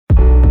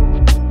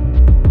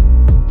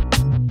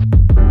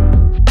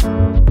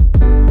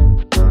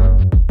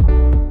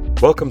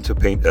Welcome to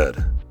Paint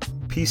Ed.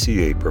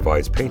 PCA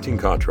provides painting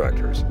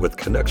contractors with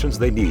connections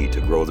they need to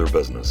grow their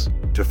business.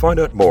 To find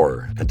out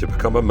more and to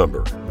become a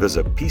member,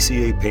 visit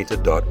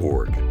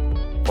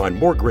pcapainted.org. Find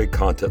more great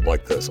content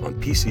like this on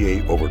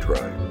PCA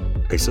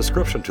Overdrive. A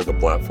subscription to the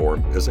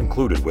platform is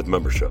included with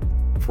membership.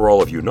 For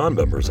all of you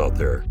non-members out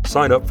there,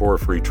 sign up for a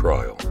free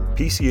trial.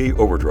 PCA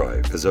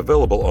Overdrive is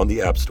available on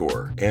the App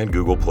Store and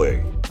Google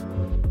Play.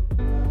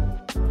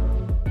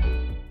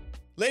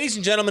 Ladies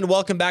and gentlemen,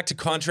 welcome back to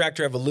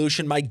Contractor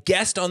Evolution. My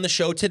guest on the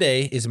show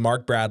today is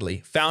Mark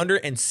Bradley, founder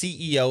and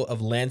CEO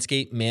of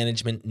Landscape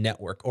Management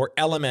Network, or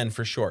LMN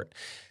for short.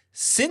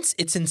 Since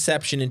its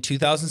inception in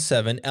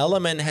 2007,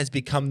 LMN has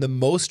become the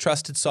most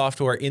trusted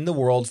software in the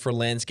world for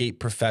landscape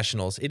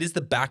professionals. It is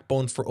the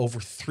backbone for over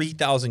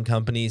 3,000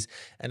 companies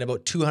and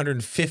about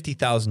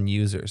 250,000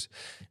 users.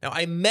 Now,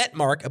 I met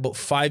Mark about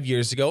 5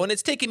 years ago, and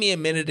it's taken me a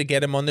minute to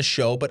get him on the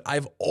show, but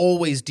I've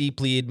always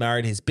deeply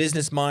admired his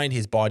business mind,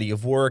 his body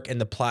of work, and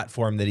the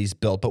platform that he's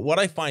built. But what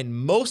I find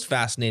most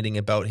fascinating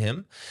about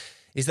him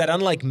is that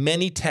unlike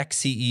many tech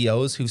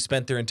CEOs who've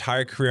spent their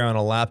entire career on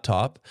a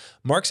laptop,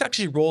 Mark's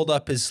actually rolled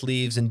up his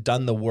sleeves and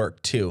done the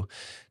work too.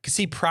 Because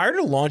see, prior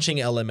to launching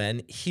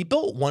LMN, he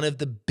built one of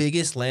the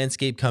biggest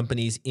landscape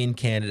companies in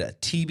Canada,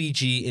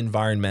 TBG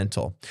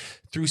Environmental.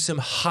 Through some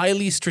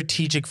highly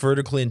strategic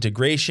vertical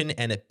integration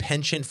and a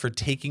penchant for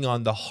taking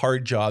on the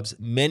hard jobs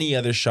many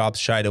other shops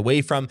shied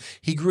away from,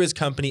 he grew his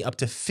company up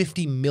to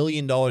 $50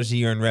 million a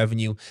year in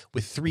revenue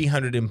with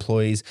 300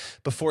 employees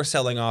before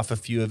selling off a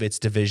few of its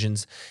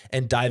divisions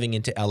and diving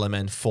into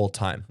LMN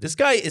full-time. This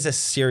guy is a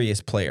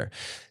serious player.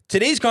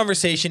 Today's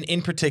conversation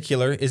in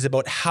particular is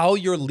about how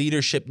your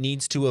leadership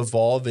needs to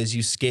evolve as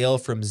you scale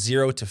from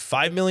 $0 to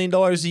 $5 million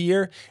a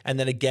year, and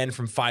then again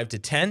from 5 to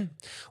 10.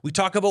 We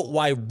talk about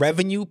why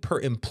revenue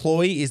per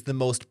employee is the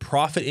most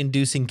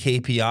profit-inducing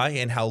KPI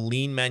and how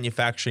lean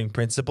manufacturing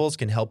principles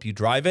can help you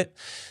drive it.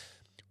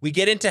 We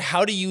get into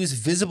how to use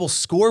visible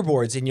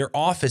scoreboards in your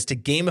office to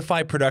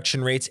gamify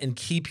production rates and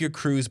keep your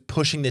crews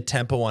pushing the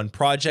tempo on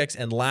projects.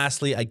 And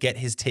lastly, I get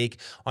his take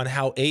on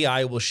how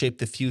AI will shape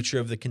the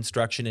future of the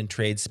construction and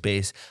trade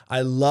space.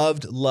 I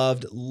loved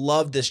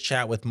this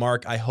chat with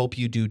Mark. I hope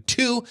you do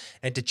too.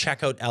 And to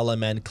check out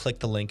LMN,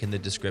 click the link in the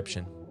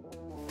description.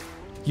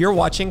 You're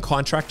watching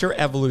Contractor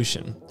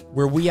Evolution,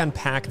 where we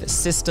unpack the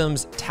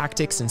systems,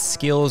 tactics, and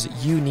skills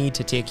you need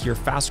to take your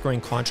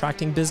fast-growing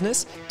contracting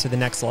business to the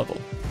next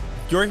level.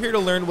 You're here to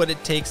learn what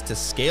it takes to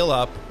scale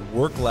up,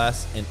 work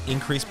less, and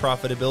increase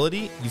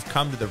profitability. You've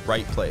come to the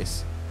right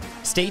place.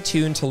 Stay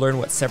tuned to learn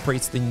what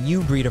separates the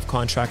new breed of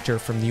contractor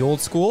from the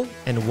old school,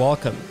 and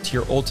welcome to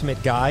your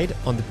ultimate guide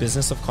on the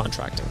business of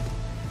contracting.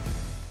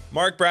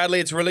 Mark Bradley,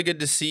 it's really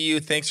good to see you.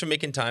 Thanks for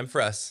making time for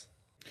us.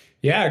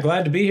 Yeah,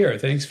 glad to be here.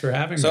 Thanks for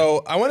having me.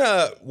 So I want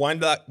to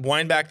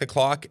wind back the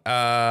clock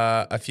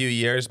a few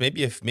years,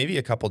 maybe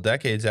a couple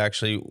decades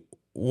actually.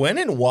 When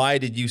and why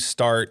did you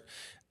start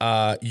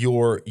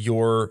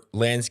your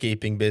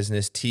landscaping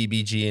business,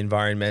 TBG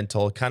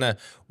Environmental? Kind of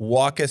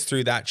walk us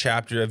through that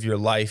chapter of your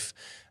life,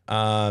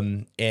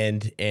 and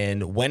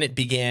when it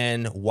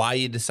began, why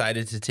you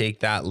decided to take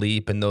that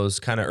leap in those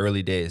kind of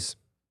early days.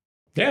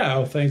 Yeah,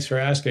 well, thanks for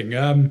asking.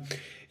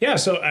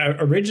 So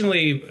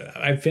originally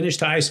I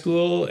finished high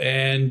school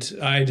and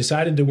I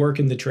decided to work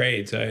in the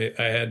trades. I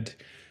had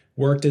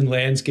worked in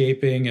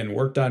landscaping and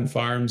worked on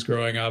farms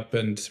growing up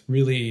and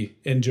really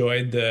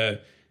enjoyed the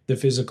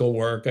physical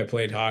work. I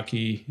played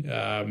hockey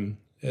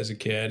as a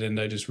kid, and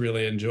I just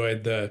really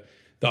enjoyed the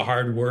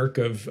hard work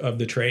of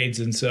the trades.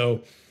 And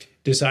so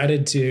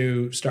decided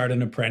to start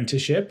an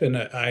apprenticeship, and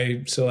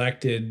I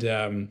selected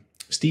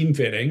steam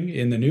fitting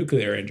in the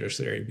nuclear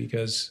industry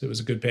because it was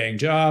a good paying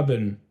job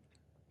and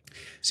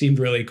seemed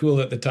really cool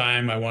at the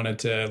time. I wanted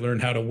to learn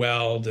how to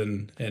weld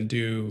and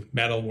do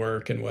metal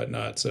work and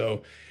whatnot.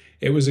 So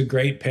it was a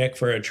great pick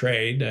for a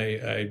trade.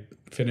 I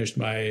finished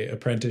my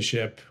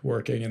apprenticeship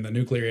working in the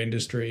nuclear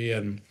industry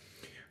and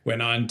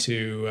went on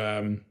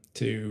to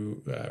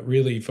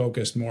really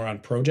focus more on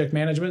project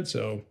management.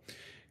 So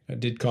I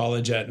did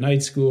college at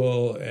night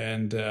school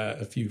and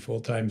a few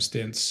full-time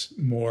stints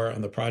more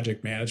on the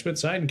project management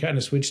side and kind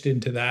of switched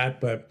into that,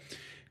 but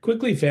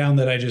quickly found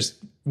that I just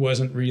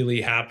wasn't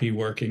really happy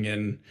working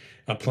in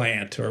a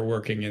plant or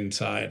working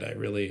inside. I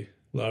really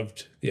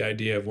loved the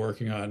idea of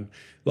working on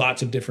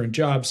lots of different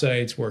job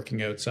sites,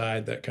 working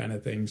outside, that kind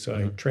of thing. So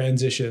I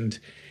transitioned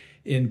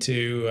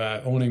into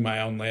owning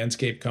my own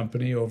landscape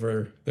company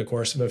over the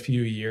course of a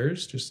few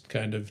years, just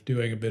kind of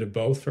doing a bit of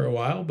both for a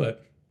while,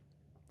 but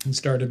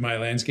started my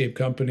landscape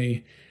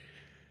company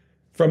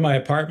from my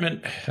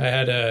apartment. I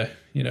had a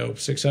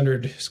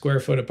 600 square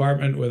foot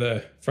apartment with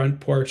a front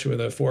porch with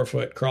a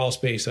 4-foot crawl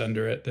space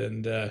under it.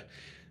 And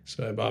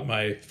so I bought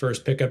my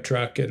first pickup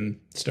truck and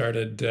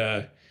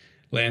started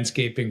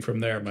landscaping from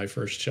there. My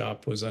first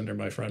shop was under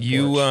my front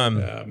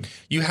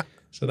porch.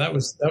 So that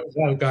was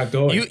how it got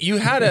going. You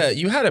had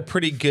a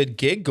pretty good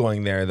gig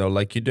going there though.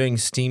 Like, you're doing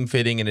steam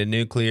fitting in a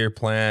nuclear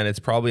plant. It's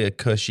probably a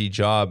cushy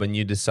job, and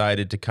you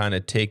decided to kind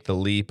of take the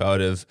leap out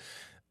of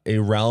a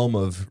realm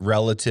of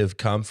relative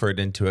comfort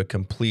into a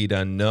complete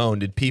unknown.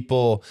 Did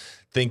people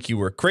think you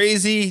were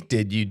crazy?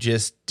 Did you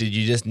just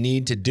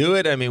need to do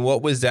it? I mean,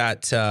 what was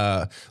that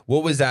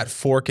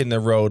fork in the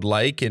road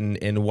like,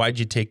 and why'd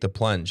you take the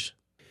plunge?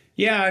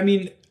 Yeah, I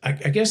mean, I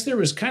guess there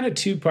was kind of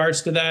two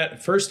parts to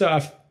that. First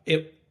off,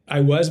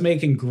 I was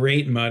making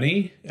great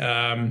money,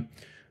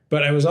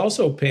 but I was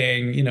also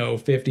paying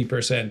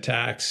 50%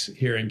 tax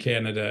here in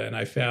Canada, and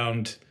I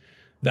found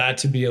that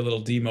to be a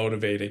little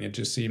demotivating. It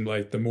just seemed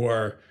like the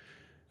more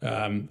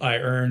I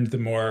earned, the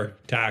more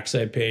tax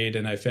I paid,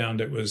 and I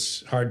found it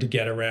was hard to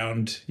get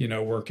around,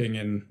 working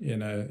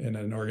in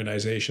an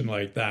organization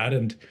like that.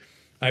 And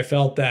I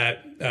felt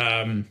that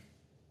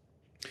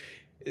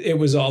it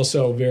was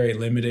also very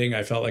limiting.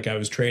 I felt like I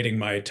was trading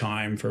my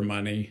time for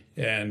money,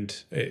 and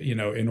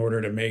in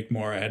order to make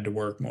more, I had to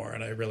work more.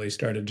 And I really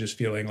started just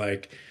feeling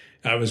like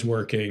I was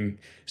working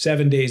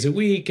 7 days a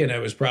week, and I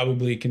was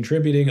probably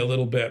contributing a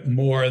little bit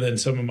more than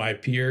some of my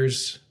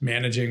peers,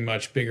 managing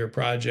much bigger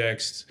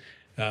projects,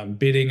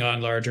 bidding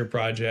on larger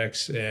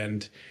projects,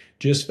 and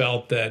just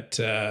felt that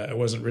I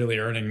wasn't really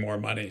earning more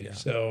money. Yeah.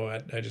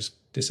 So I just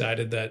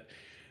decided that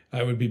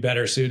I would be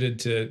better suited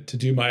to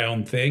do my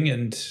own thing.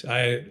 And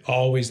I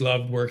always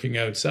loved working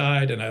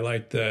outside, and I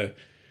liked the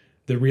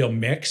real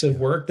mix of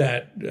work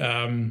that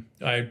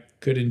I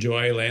could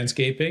enjoy: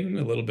 landscaping,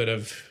 a little bit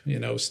of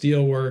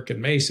steel work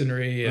and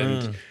masonry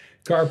and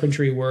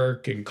carpentry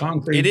work and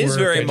concrete work. It is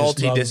very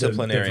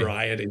multidisciplinary. The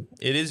variety.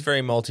 It is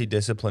very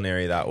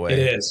multidisciplinary that way. It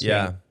is.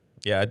 Yeah.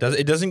 Yeah,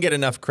 it doesn't get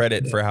enough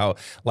credit for how,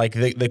 like,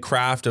 the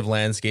craft of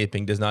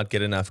landscaping does not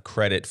get enough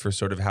credit for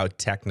sort of how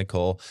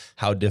technical,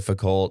 how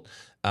difficult,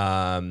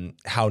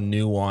 how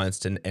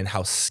nuanced and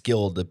how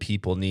skilled the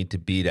people need to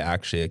be to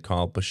actually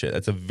accomplish it.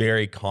 That's a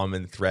very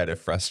common thread of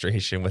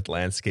frustration with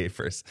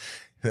landscapers.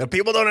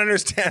 People don't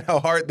understand how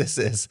hard this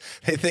is.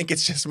 They think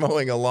it's just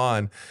mowing a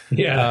lawn.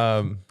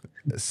 Yeah.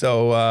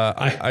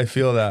 I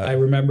feel that. I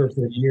remember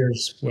for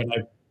years when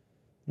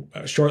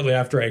shortly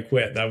after I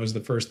quit, that was the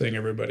first thing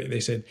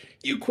they said,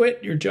 "You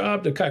quit your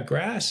job to cut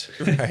grass?"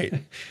 Right.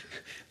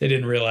 They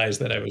didn't realize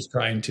that I was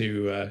trying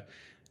to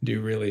do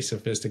really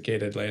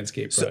sophisticated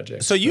landscape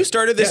projects. So you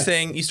started this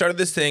thing. You started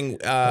this thing,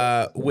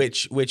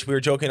 which we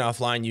were joking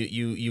offline.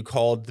 You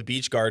called the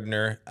Beach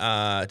Gardener,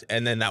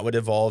 and then that would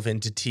evolve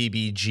into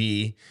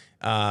TBG.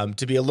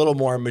 To be a little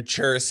more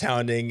mature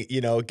sounding,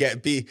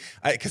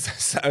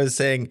 because I was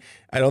saying,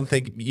 I don't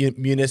think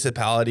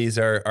municipalities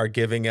are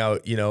giving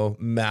out,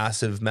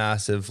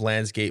 massive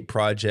landscape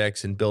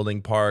projects and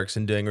building parks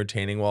and doing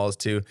retaining walls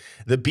to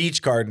the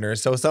Beach Gardener.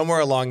 So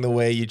somewhere along the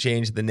way, you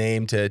changed the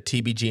name to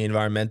TBG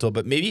Environmental,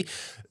 but maybe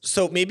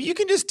you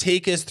can just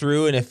take us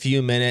through in a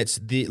few minutes,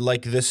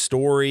 the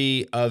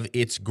story of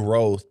its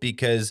growth,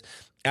 because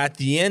at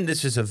the end,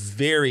 this is a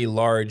very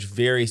large,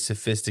 very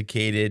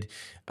sophisticated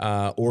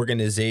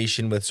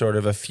organization with sort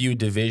of a few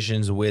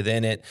divisions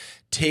within it.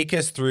 Take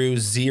us through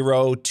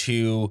zero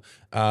to,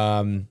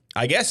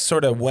 I guess,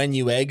 sort of when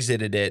you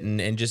exited it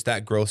and just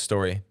that growth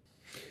story.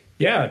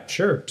 Yeah,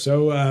 sure.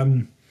 So,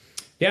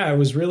 I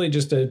was really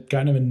just a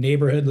kind of a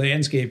neighborhood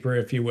landscaper,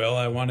 if you will.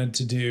 I wanted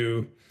to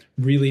do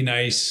really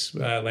nice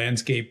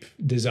landscape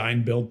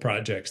design build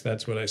projects.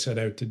 That's what I set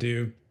out to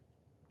do.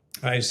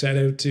 I set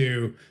out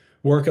to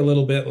work a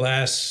little bit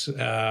less,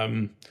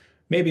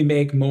 maybe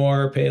make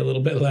more, pay a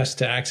little bit less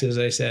tax, as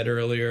I said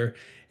earlier,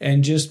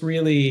 and just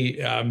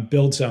really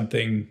build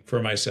something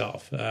for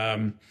myself.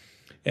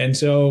 And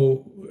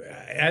so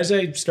as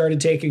I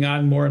started taking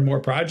on more and more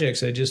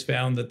projects, I just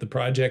found that the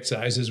project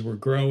sizes were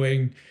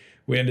growing.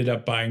 We ended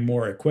up buying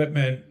more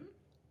equipment.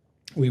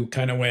 We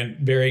kind of went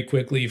very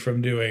quickly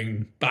from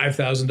doing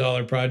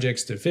 $5,000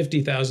 projects to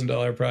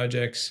 $50,000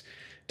 projects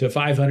to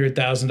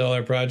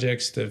 $500,000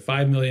 projects to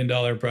 $5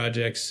 million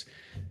projects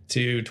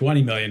to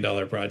 $20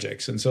 million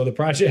projects. And so the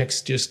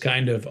projects just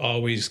kind of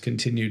always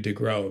continued to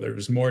grow. There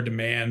was more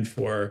demand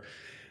for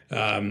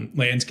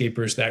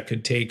landscapers that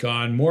could take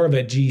on more of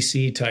a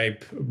GC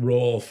type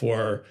role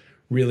for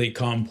really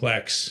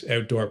complex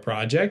outdoor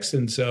projects.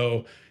 And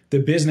so the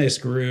business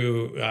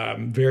grew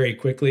very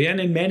quickly. And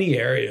in many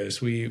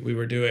areas, we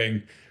were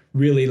doing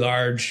really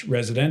large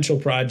residential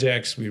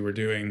projects. We were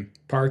doing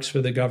parks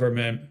for the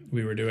government.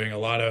 We were doing a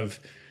lot of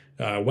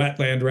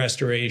wetland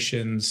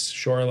restorations,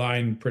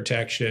 shoreline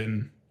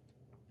protection,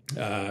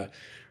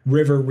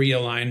 river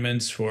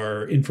realignments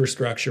for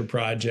infrastructure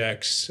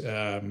projects.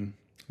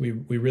 We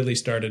really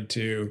started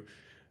to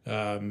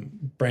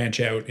branch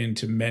out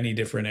into many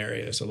different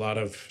areas, a lot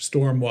of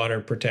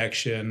stormwater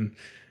protection.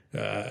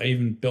 I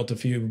even built a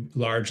few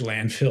large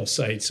landfill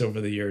sites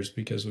over the years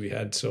because we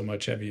had so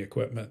much heavy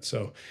equipment.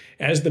 So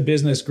as the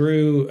business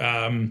grew,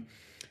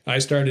 I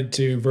started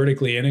to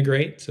vertically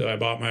integrate. So I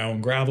bought my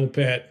own gravel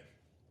pit.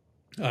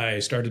 I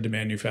started to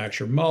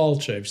manufacture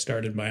mulch. I've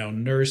started my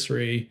own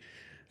nursery,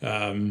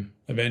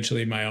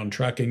 eventually my own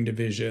trucking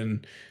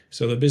division.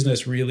 So the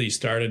business really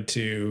started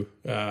to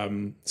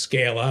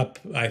scale up,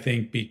 I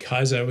think,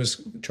 because I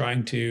was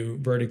trying to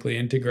vertically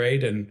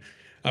integrate. And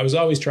I was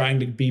always trying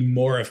to be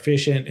more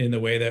efficient in the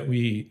way that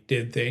we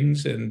did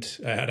things. And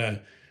I had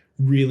a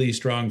really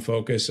strong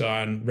focus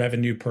on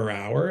revenue per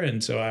hour.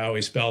 And so I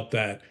always felt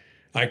that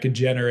I could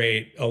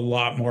generate a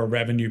lot more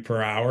revenue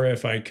per hour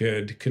if I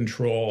could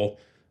control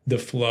the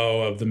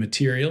flow of the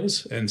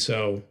materials. And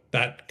so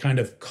that kind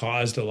of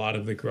caused a lot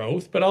of the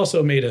growth, but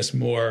also made us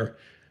more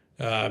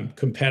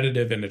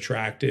competitive and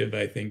attractive,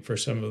 I think, for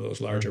some of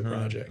those larger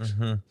projects.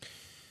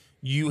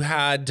 You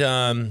had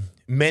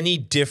many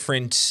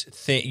different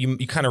things.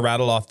 You kind of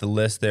rattle off the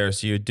list there.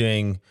 So you're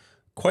doing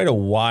quite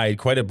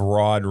a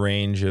broad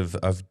range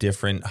of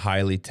different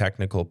highly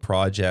technical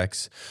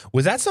projects.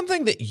 Was that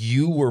something that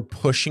you were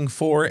pushing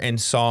for and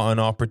saw an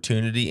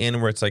opportunity in,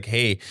 where it's like,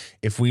 hey,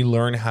 if we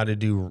learn how to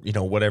do,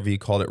 whatever you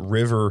called it,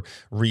 river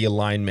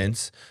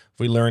realignments, if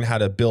we learn how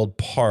to build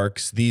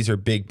parks, these are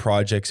big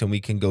projects and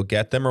we can go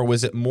get them? Or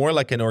was it more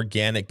like an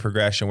organic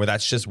progression where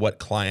that's just what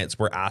clients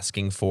were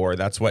asking for?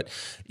 That's what,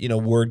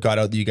 word got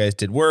out that you guys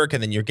did work,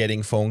 and then you're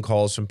getting phone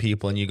calls from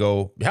people and you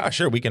go, yeah,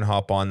 sure, we can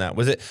hop on that.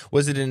 Was it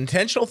an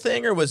intentional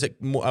thing, or was it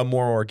a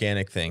more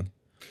organic thing?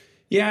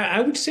 Yeah,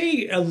 I would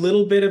say a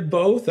little bit of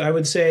both. I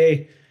would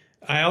say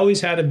I always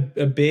had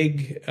a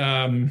big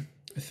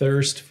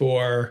thirst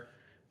for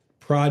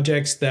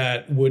projects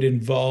that would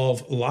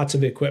involve lots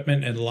of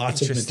equipment and lots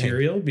of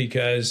material,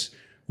 because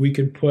we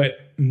could put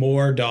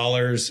more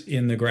dollars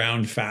in the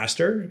ground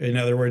faster. In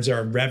other words,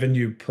 our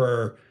revenue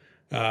per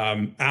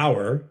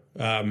hour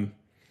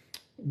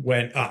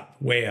went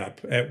way up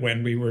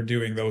when we were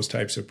doing those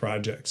types of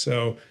projects.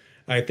 So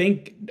I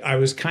think I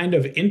was kind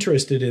of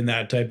interested in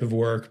that type of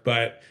work,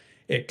 but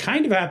it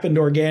kind of happened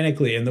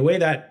organically. And the way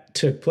that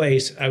took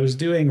place, I was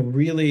doing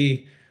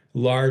really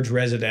large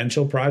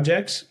residential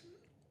projects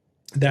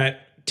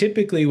that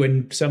typically,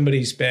 when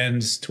somebody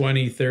spends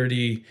 20,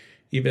 30,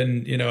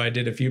 even, I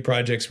did a few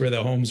projects where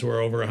the homes were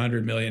over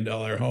 $100 million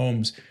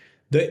homes.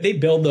 They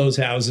build those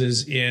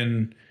houses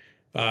in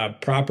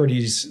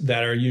properties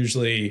that are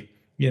usually,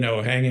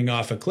 hanging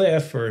off a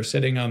cliff or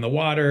sitting on the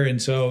water.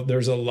 And so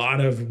there's a lot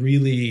of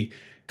really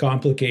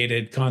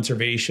complicated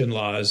conservation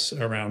laws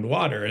around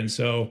water. And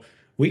so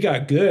we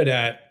got good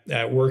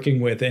at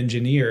working with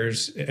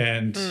engineers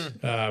and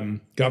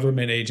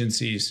government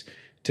agencies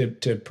to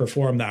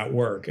perform that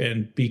work.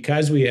 And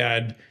because we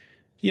had,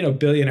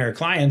 billionaire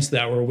clients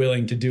that were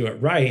willing to do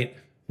it right,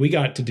 we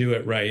got to do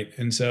it right.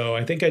 And so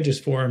I think I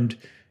just formed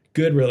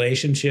good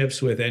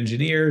relationships with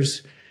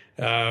engineers,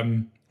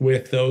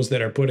 with those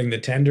that are putting the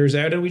tenders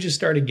out, and we just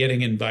started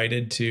getting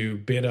invited to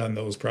bid on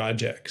those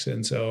projects.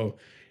 And so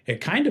it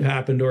kind of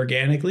happened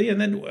organically. And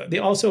then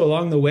also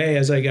along the way,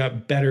 as I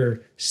got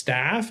better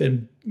staff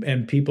and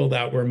people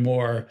that were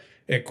more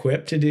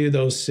equipped to do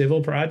those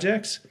civil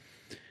projects,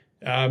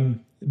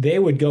 they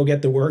would go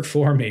get the work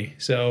for me.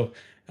 So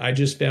I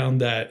just found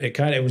that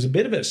it was a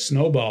bit of a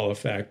snowball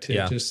effect.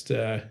 It just,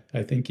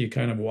 I think you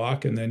kind of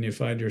walk and then you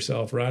find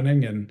yourself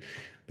running, and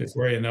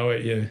before you know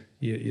it,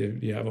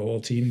 you have a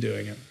whole team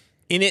doing it.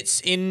 In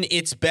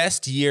its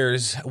best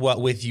years,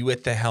 what with you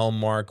at the helm,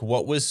 Mark,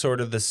 what was sort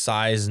of the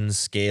size and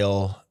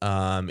scale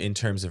in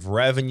terms of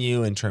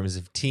revenue, in terms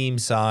of team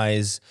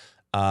size?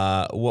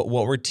 What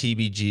were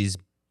TBG's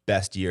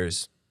best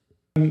years?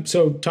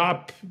 So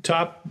top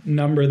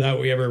number that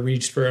we ever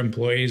reached for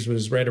employees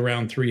was right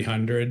around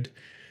 300.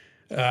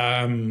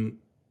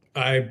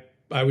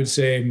 I would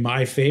say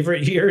my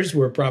favorite years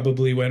were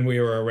probably when we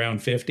were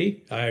around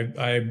 50.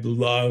 I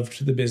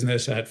loved the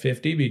business at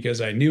 50 because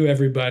I knew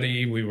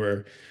everybody. We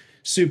were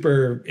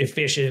super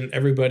efficient.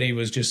 Everybody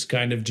was just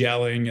kind of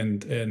gelling,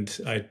 and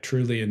I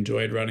truly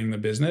enjoyed running the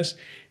business.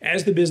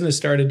 As the business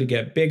started to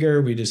get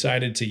bigger, we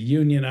decided to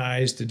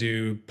unionize, to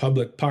do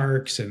public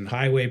parks and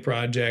highway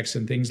projects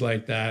and things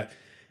like that.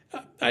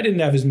 I didn't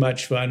have as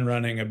much fun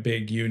running a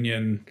big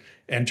union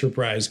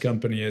enterprise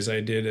company as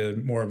I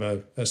did more of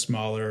a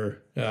smaller,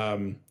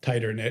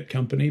 tighter knit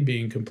company,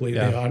 being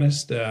completely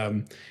honest.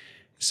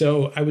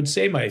 So I would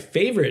say my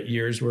favorite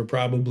years were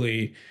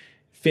probably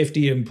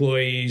 50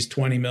 employees,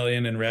 20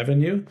 million in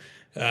revenue.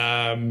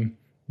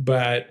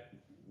 But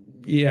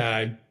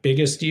yeah,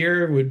 biggest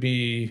year would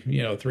be,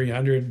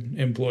 300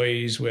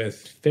 employees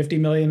with 50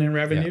 million in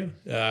revenue.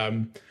 Yeah.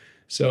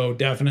 So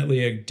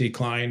definitely a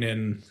decline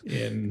in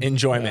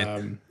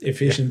enjoyment,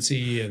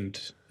 efficiency, and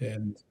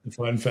the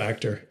fun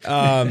factor.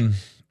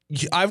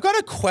 I've got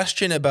a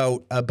question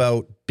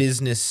about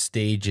business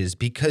stages,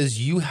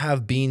 because you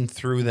have been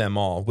through them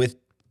all with,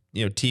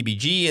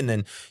 TBG, and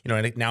then,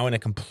 now in a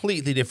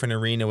completely different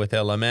arena with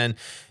LMN.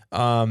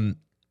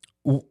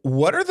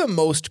 What are the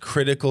most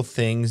critical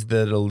things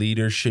that a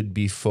leader should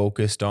be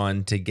focused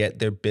on to get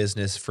their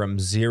business from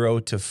 0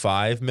 to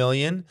 5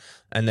 million?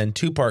 And then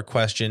two-part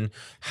question,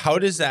 how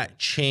does that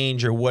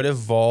change, or what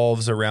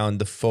evolves around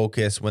the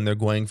focus when they're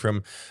going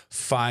from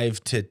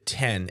 5 to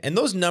 10? And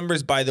those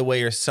numbers, by the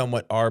way, are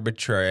somewhat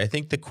arbitrary. I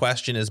think the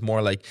question is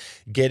more like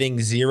getting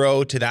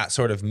 0 to that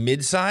sort of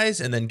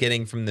mid-size, and then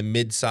getting from the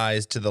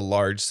mid-size to the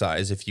large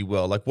size, if you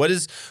will. Like how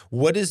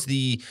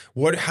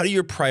do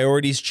your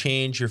priorities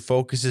change, your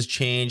focuses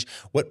change?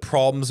 What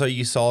problems are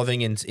you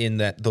solving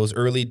in those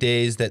early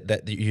days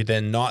that you're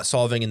then not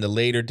solving in the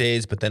later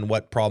days, but then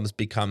what problems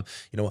become,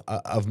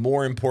 of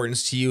more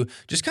importance to you?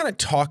 Just kind of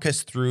talk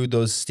us through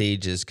those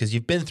stages because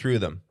you've been through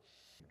them.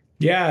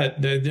 Yeah,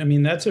 I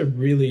mean, that's a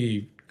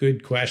really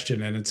good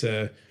question, and it's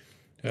a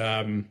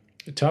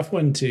tough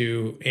one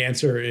to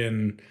answer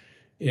in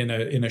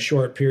a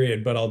short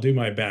period, but I'll do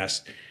my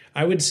best.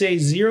 I would say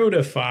 0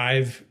 to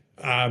 5.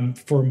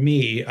 For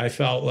me, I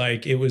felt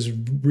like it was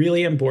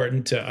really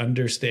important to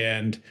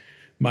understand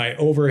my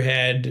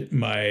overhead,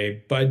 my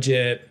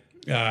budget,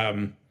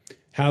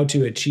 how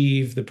to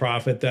achieve the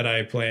profit that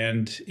I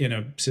planned in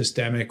a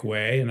systemic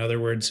way. In other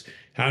words,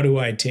 how do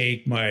I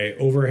take my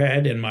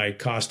overhead and my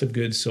cost of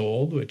goods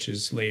sold, which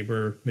is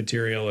labor,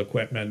 material,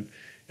 equipment,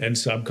 and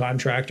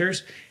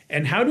subcontractors,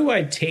 and how do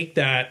I take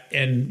that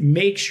and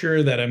make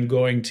sure that I'm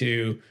going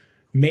to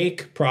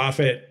make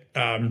profit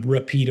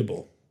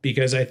repeatable?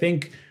 Because I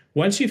think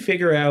once you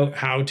figure out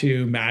how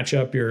to match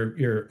up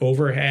your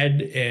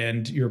overhead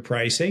and your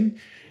pricing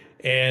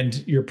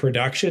and your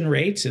production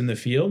rates in the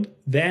field,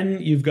 then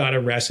you've got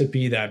a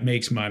recipe that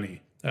makes money.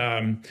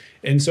 And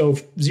so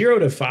 0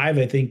 to 5,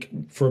 I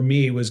think for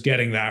me was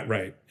getting that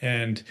right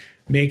and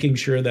making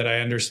sure that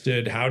I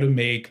understood how to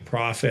make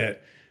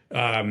profit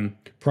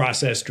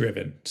process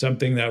driven,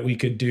 something that we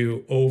could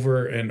do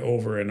over and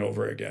over and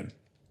over again.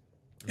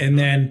 And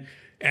then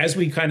as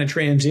we kind of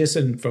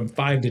transitioned from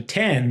 5 to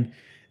 10,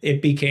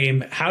 it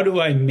became, how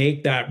do I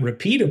make that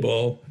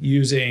repeatable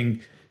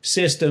using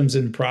systems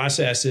and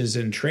processes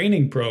and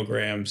training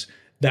programs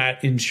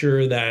that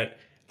ensure that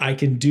I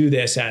can do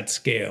this at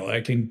scale.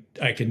 I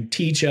can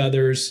teach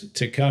others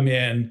to come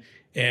in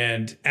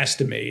and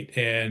estimate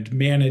and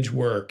manage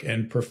work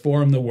and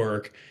perform the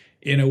work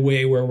in a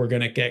way where we're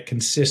going to get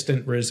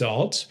consistent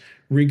results,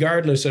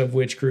 regardless of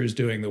which crew is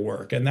doing the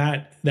work. And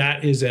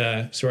that is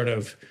a sort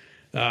of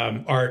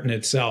art in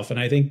itself. And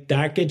I think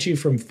that gets you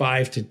from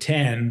 5 to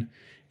 10.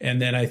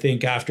 And then I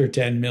think after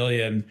 10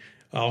 million,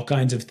 all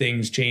kinds of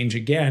things change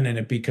again, and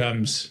it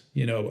becomes,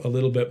 a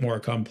little bit more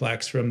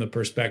complex from the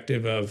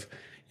perspective of,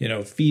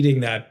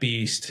 feeding that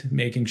beast,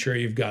 making sure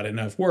you've got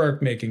enough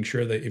work, making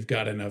sure that you've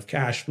got enough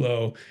cash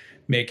flow,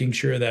 making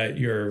sure that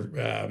your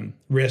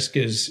risk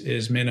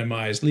is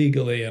minimized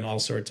legally, and all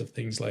sorts of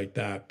things like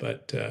that.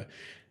 But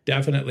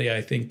definitely,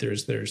 I think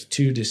there's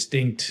two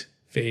distinct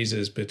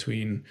phases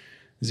between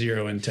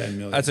 0 and 10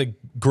 million. That's a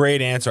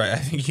great answer. I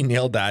think you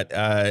nailed that.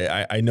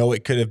 I know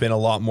it could have been a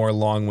lot more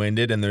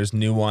long-winded and there's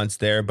nuance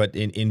there, but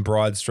in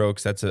broad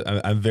strokes,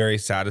 I'm very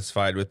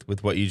satisfied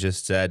with what you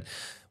just said.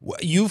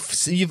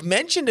 You've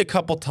mentioned a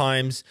couple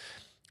times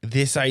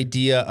this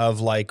idea of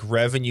like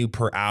revenue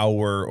per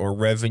hour or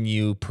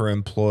revenue per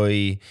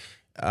employee.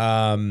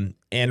 And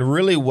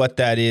really what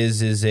that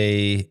is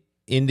a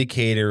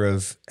indicator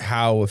of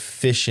how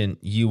efficient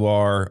you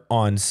are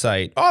on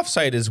site, off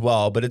site as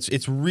well, but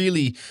it's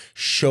really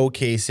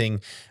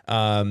showcasing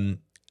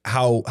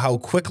how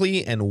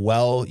quickly and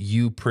well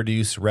you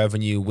produce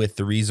revenue with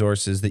the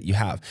resources that you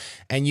have.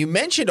 And you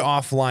mentioned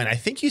offline, I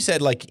think you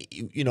said like,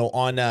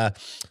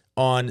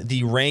 on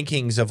the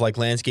rankings of like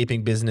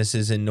landscaping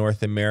businesses in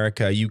North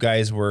America, you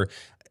guys were,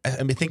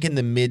 I think in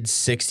the mid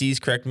 60s,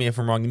 correct me if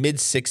I'm wrong, mid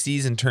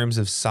 60s in terms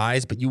of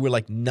size, but you were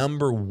like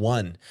number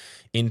 1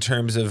 in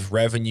terms of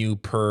revenue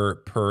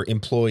per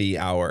employee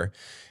hour.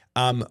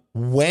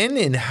 When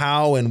and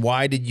how and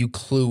why did you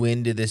clue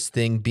into this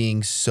thing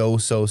being so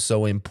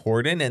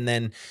important? And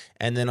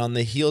then on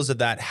the heels of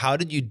that, how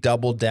did you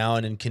double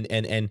down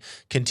and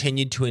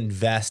continue to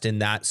invest in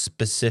that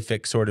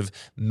specific sort of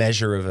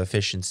measure of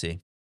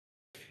efficiency?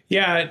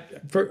 Yeah,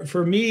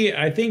 for me,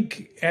 I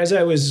think as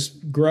I was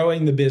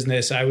growing the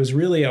business, I was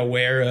really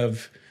aware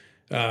of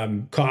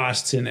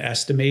costs and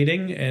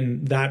estimating,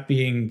 and that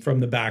being from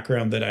the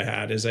background that I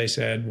had, as I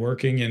said,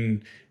 working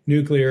in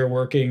nuclear,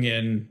 working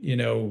in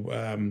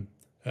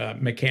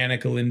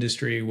mechanical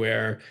industry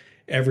where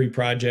every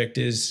project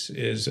is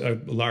a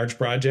large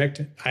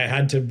project. I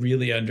had to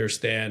really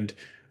understand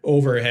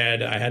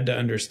overhead. I had to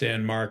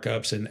understand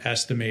markups and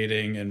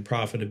estimating and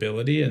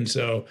profitability, and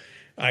so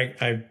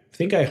I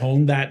think I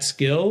honed that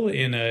skill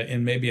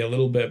in maybe a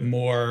little bit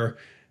more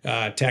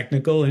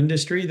technical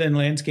industry than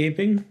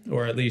landscaping,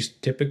 or at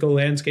least typical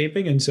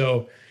landscaping. And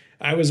so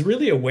I was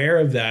really aware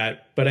of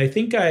that. But I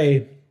think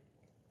I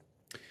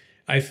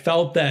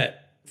felt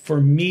that for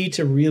me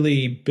to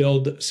really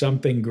build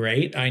something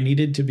great, I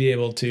needed to be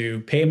able to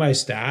pay my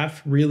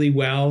staff really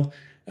well.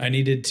 I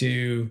needed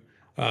to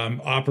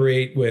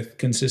operate with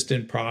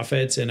consistent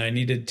profits, and I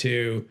needed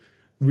to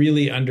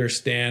really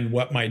understand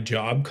what my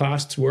job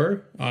costs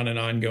were on an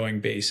ongoing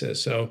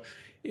basis. So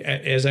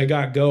as I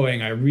got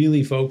going, I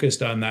really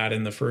focused on that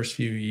in the first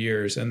few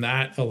years, and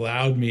that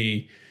allowed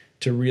me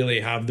to really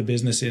have the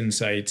business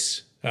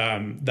insights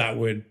that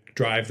would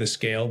drive the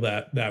scale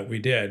that we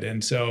did.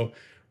 And so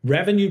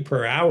revenue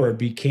per hour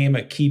became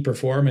a key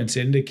performance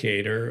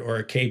indicator, or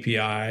a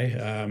KPI.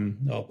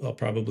 I'll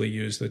probably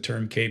use the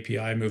term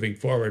KPI moving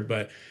forward,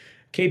 but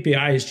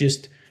KPI is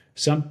just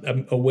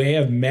a way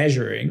of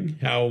measuring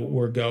how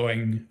we're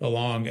going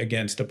along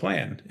against a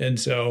plan. And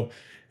so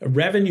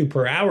revenue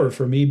per hour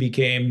for me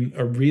became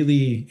a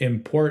really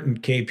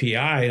important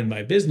KPI in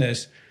my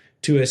business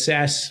to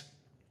assess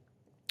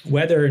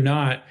whether or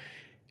not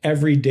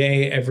every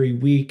day, every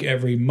week,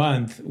 every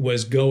month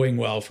was going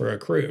well for a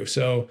crew.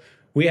 So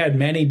we had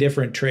many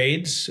different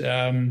trades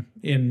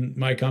in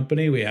my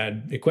company. We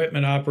had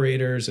equipment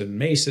operators and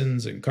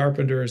masons and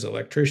carpenters,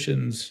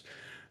 electricians,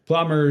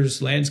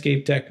 plumbers,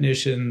 landscape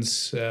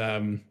technicians,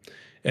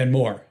 and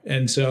more.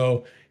 And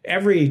so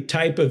every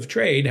type of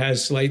trade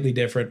has slightly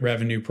different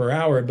revenue per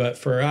hour. But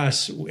for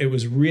us, it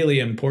was really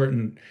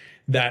important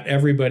that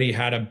everybody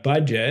had a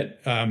budget.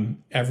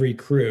 Every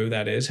crew,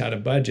 that is, had a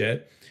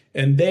budget,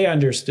 and they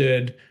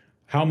understood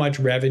how much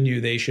revenue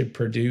they should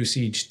produce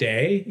each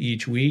day,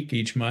 each week,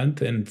 each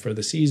month, and for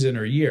the season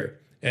or year.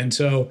 And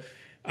so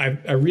I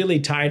really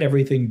tied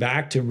everything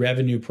back to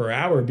revenue per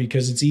hour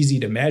because it's easy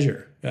to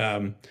measure.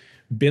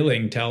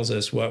 Billing tells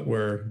us what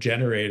we're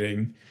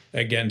generating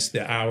against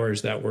the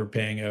hours that we're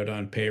paying out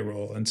on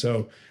payroll. And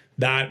so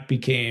that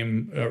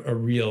became a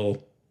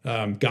real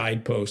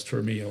guidepost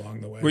for me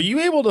along the way. Were you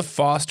able to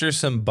foster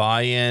some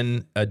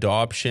buy-in,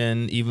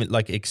 adoption, even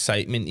like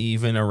excitement,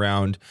 even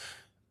around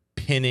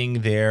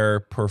pinning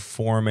their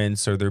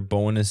performance or their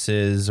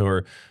bonuses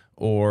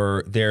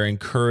or their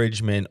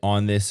encouragement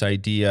on this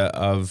idea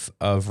of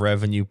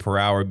revenue per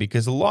hour?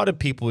 Because a lot of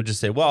people would just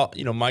say, well,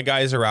 my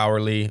guys are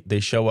hourly, they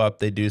show up,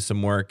 they do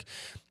some work.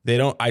 They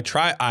don't, I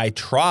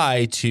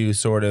try to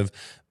sort of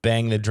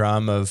bang the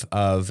drum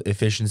of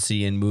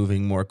efficiency and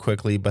moving more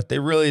quickly, but they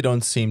really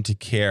don't seem to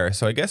care.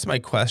 So I guess my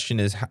question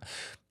is,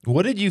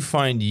 what did you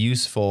find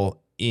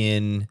useful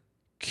in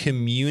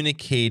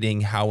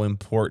communicating how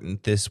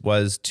important this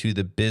was to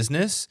the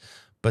business,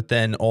 but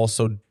then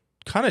also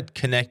kind of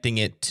connecting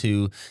it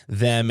to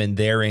them and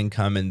their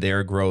income and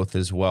their growth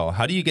as well?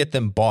 How do you get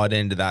them bought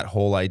into that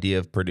whole idea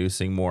of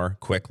producing more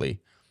quickly?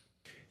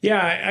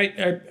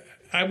 Yeah,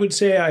 I would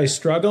say I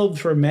struggled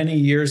for many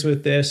years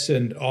with this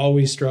and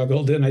always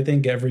struggled, and I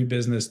think every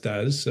business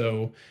does.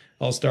 So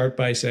I'll start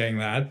by saying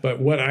that.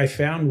 But what I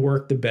found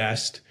worked the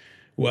best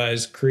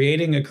was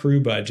creating a crew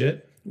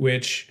budget,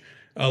 which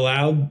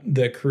allowed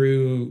the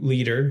crew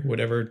leader,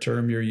 whatever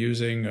term you're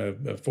using,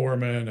 a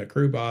foreman, a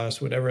crew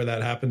boss, whatever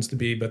that happens to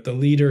be, but the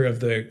leader of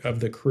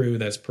the crew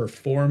that's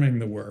performing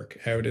the work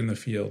out in the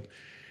field.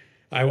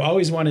 I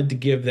always wanted to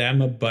give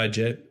them a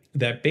budget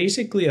that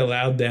basically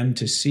allowed them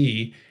to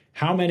see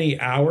how many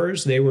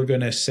hours they were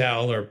going to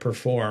sell or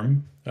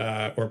perform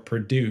or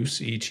produce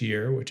each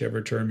year,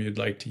 whichever term you'd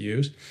like to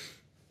use.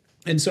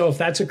 And so if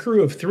that's a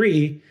crew of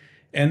 3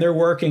 and they're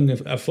working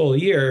a full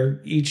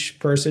year, each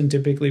person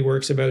typically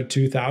works about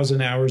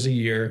 2,000 hours a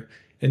year.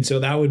 And so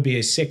that would be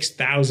a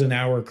 6,000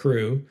 hour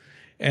crew.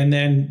 And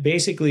then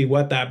basically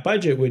what that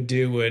budget would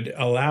do would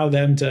allow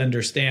them to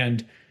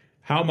understand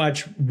how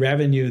much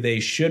revenue they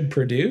should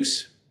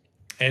produce.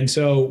 And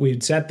so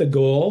we'd set the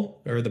goal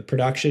or the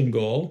production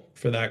goal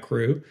for that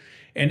crew.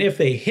 And if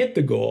they hit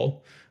the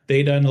goal,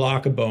 they'd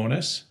unlock a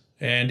bonus.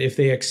 And if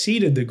they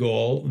exceeded the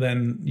goal,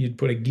 then you'd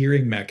put a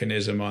gearing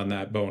mechanism on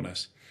that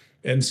bonus.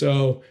 And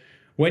so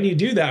when you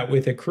do that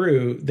with a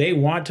crew, they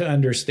want to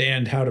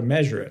understand how to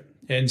measure it.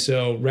 And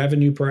so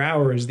revenue per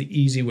hour is the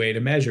easy way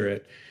to measure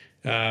it.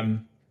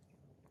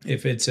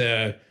 If it's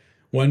a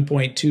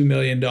 $1.2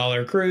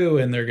 million crew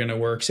and they're going to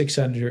work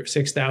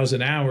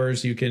 6,000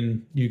 hours, you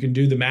can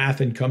do the math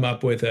and come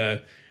up with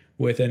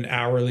an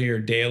hourly or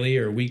daily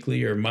or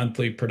weekly or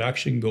monthly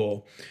production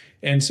goal.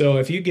 And so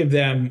if you give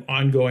them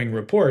ongoing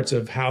reports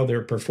of how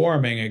they're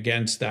performing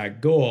against that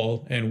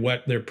goal and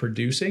what they're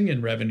producing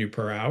in revenue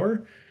per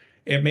hour,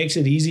 it makes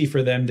it easy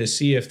for them to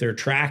see if they're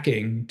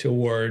tracking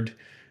toward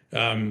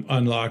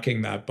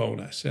unlocking that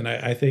bonus. And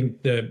I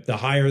think the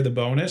higher the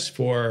bonus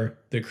for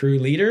the crew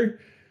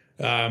leader,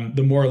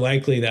 the more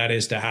likely that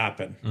is to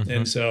happen. Mm-hmm.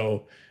 And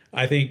so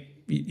I think,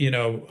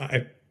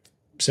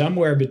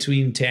 somewhere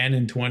between 10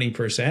 and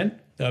 20%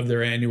 of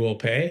their annual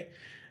pay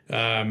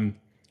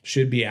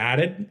should be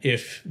added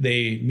if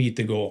they meet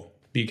the goal,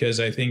 because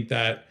I think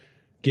that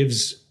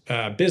gives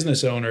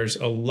business owners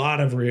a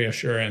lot of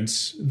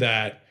reassurance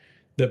that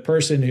the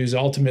person who's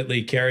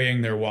ultimately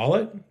carrying their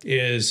wallet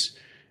is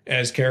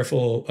as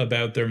careful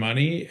about their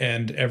money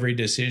and every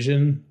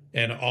decision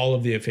and all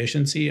of the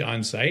efficiency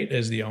on site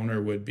as the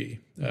owner would be.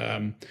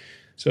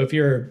 So if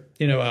you're,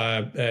 a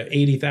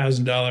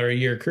 $80,000 a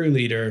year crew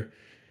leader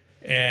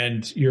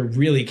and you're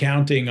really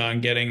counting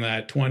on getting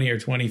that $20,000 or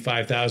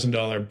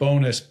 $25,000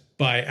 bonus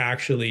by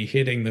actually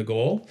hitting the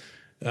goal,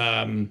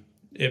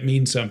 it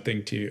means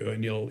something to you,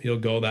 and you'll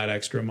go that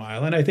extra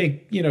mile. And I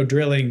think,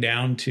 drilling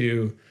down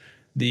to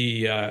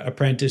the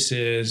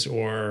apprentices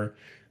or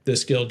the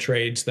skilled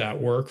trades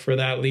that work for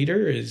that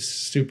leader is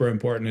super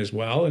important as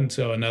well. And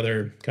so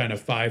another kind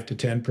of 5 to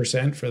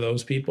 10% for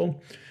those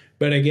people.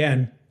 But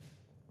again,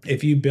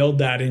 if you build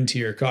that into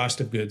your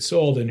cost of goods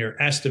sold and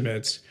your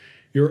estimates,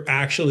 you're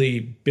actually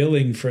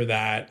billing for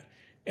that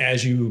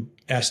as you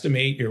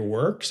estimate your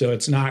work. So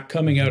it's not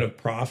coming out of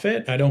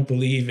profit. I don't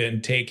believe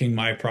in taking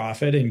my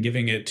profit and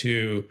giving it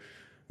to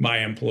my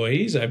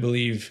employees. I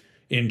believe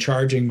in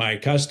charging my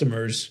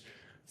customers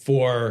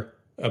for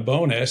a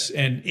bonus.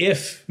 And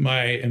if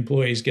my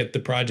employees get the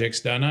projects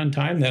done on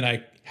time,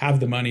 then have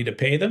the money to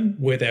pay them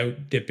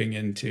without dipping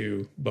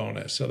into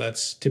bonus. So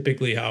that's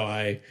typically how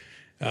I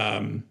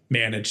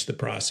manage the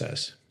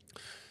process.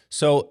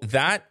 So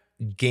that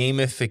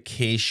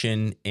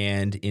gamification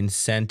and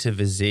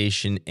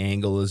incentivization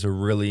angle is a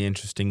really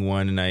interesting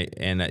one,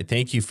 and I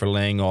thank you for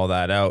laying all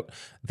that out.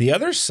 The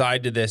other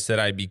side to this that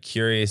I'd be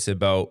curious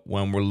about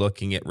when we're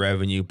looking at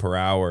revenue per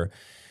hour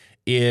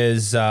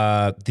is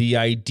the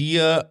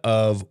idea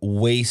of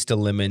waste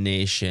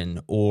elimination,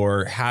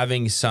 or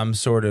having some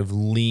sort of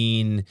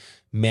lean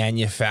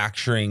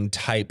manufacturing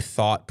type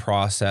thought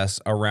process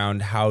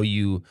around how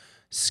you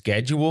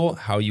schedule,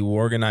 how you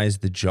organize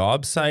the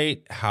job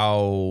site,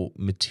 how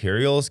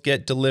materials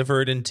get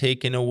delivered and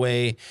taken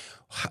away.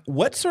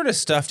 What sort of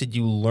stuff did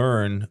you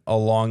learn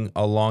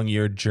along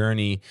your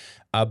journey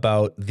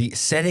about the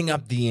setting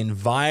up the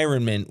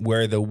environment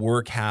where the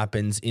work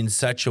happens in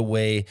such a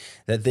way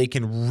that they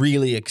can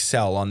really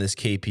excel on this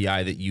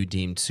KPI that you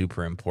deemed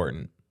super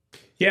important?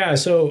 Yeah,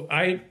 so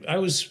I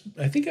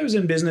think I was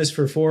in business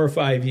for 4 or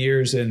 5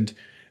 years, and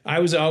I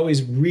was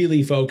always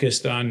really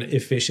focused on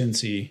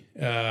efficiency.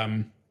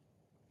 And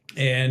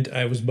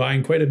I was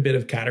buying quite a bit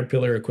of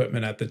Caterpillar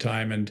equipment at the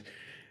time, and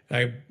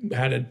I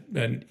had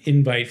an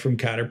invite from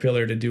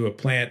Caterpillar to do a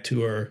plant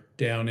tour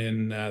down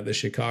in the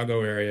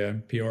Chicago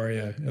area,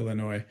 Peoria,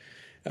 Illinois.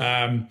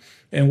 And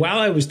while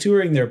I was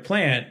touring their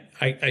plant,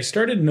 I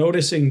started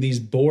noticing these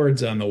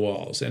boards on the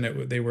walls, and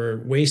they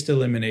were waste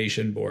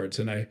elimination boards.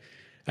 And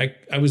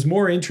I was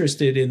more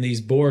interested in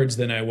these boards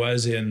than I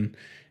was in,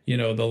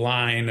 the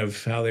line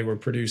of how they were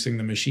producing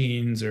the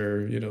machines,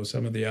 or,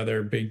 some of the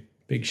other big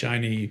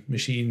shiny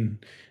machine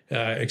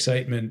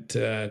excitement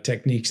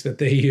techniques that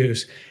they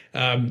use.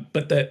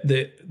 But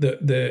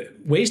the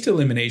waste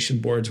elimination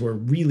boards were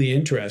really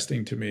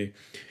interesting to me.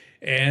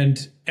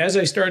 And as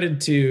I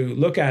started to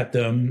look at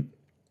them,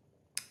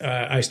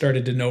 I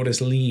started to notice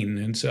lean.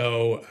 And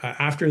so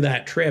after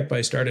that trip,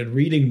 I started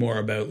reading more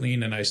about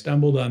lean, and I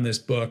stumbled on this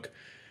book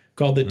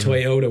called The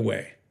Toyota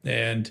Way.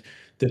 And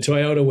the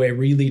Toyota Way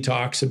really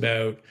talks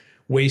about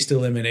waste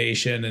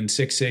elimination and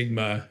Six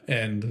Sigma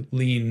and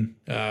lean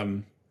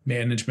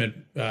management,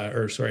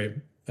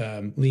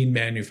 lean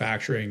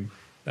manufacturing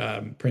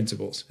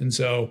principles. And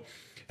so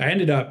I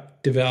ended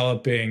up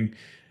developing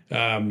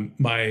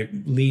my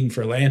lean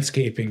for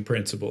landscaping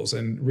principles,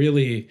 and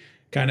really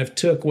kind of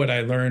took what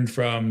I learned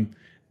from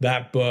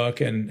that book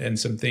and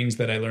some things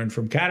that I learned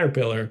from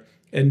Caterpillar,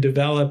 and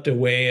developed a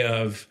way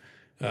of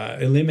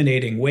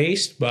eliminating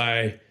waste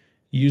by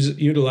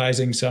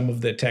utilizing some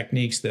of the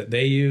techniques that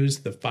they use,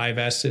 the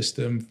 5S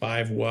system,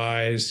 5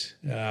 Ys,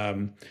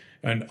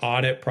 an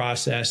audit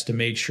process to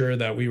make sure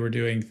that we were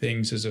doing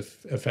things as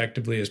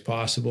effectively as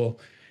possible,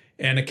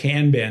 and a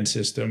Kanban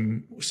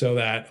system so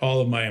that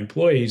all of my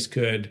employees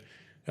could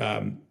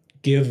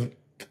give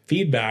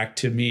feedback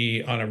to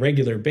me on a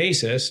regular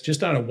basis,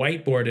 just on a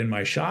whiteboard in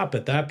my shop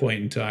at that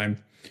point in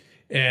time.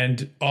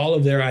 And all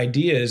of their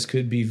ideas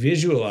could be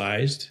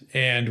visualized,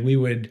 and we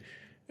would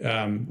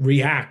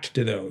react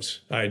to those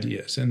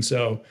ideas. And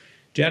so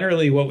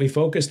generally what we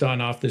focused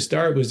on off the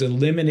start was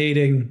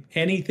eliminating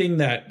anything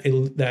that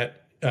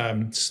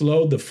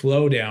slowed the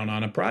flow down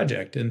on a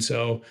project. And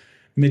so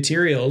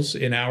materials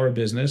in our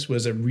business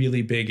was a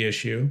really big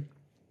issue,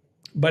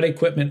 but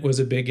equipment was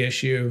a big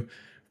issue.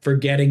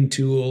 Forgetting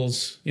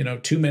tools,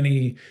 too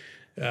many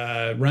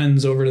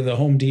runs over to the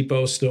Home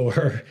Depot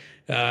store,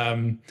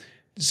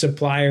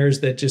 suppliers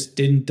that just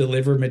didn't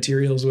deliver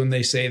materials when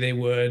they say they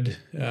would.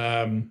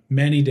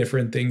 Many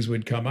different things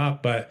would come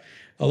up. But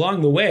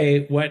along the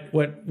way, what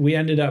we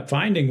ended up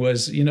finding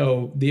was,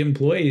 the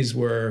employees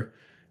were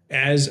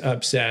as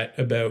upset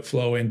about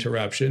flow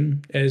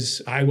interruption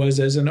as I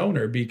was as an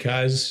owner,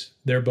 because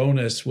their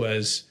bonus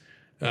was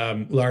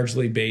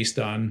largely based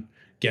on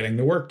getting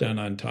the work done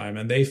on time.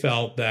 And they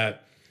felt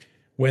that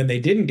when they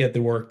didn't get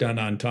the work done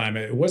on time,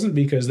 it wasn't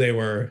because they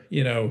were,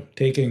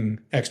 taking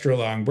extra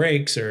long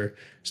breaks or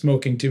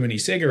smoking too many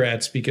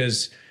cigarettes,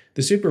 because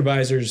the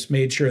supervisors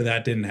made sure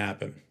that didn't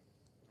happen.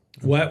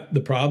 What the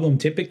problem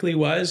typically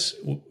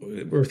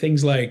were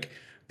things like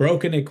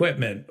broken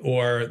equipment,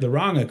 or the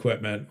wrong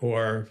equipment,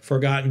 or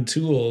forgotten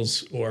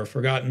tools, or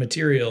forgotten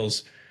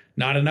materials,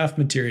 not enough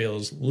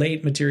materials,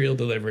 late material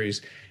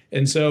deliveries.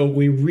 And so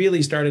we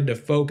really started to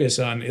focus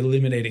on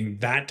eliminating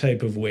that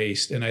type of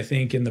waste. And I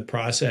think in the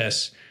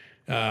process,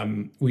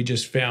 we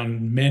just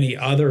found many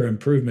other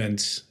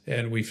improvements,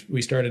 and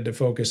we started to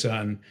focus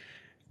on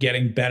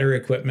getting better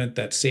equipment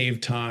that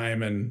saved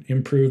time and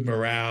improved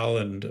morale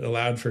and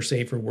allowed for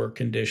safer work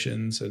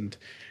conditions. And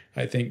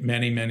I think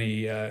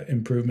many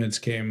improvements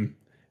came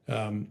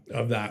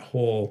of that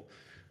whole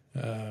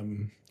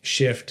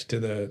shift to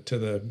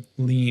the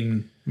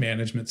lean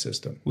management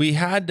system. We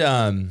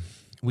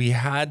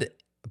had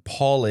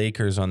Paul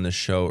Akers on the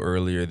show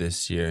earlier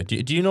this year.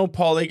 Do you know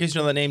Paul Akers?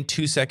 You know the name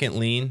 2 Second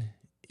Lean?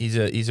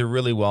 He's a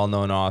really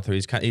well-known author.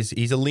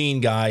 He's a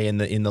lean guy in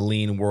the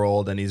lean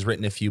world, and he's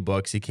written a few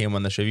books. He came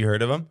on the show. Have you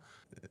heard of him?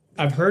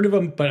 I've heard of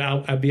him, but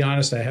I'll be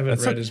honest, I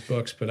haven't read his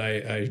books, but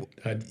I'd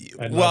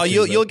well, love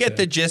to, you'll get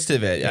the gist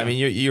of it. yeah. I mean,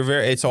 you're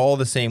very, it's all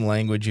the same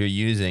language you're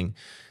using.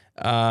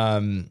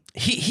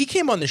 He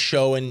came on the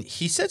show and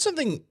he said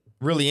something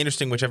really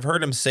interesting, which I've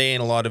heard him say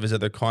in a lot of his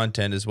other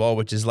content as well,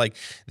 which is like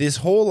this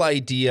whole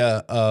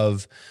idea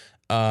of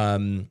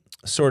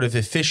sort of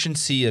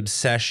efficiency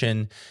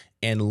obsession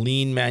and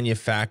lean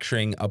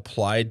manufacturing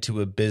applied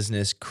to a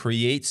business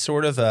creates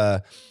sort of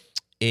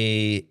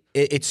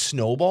it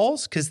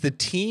snowballs because the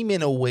team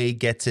in a way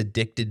gets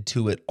addicted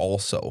to it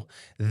also.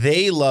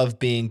 They love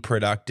being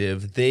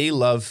productive. They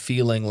love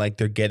feeling like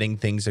they're getting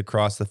things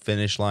across the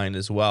finish line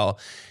as well.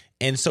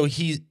 And so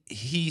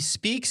he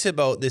speaks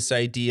about this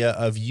idea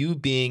of you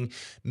being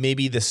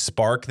maybe the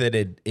spark that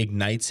it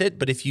ignites it.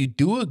 But if you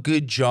do a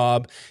good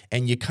job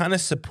and you kind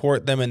of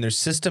support them and there's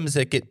systems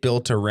that get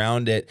built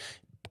around it,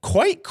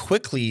 quite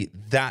quickly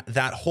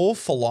that whole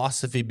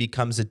philosophy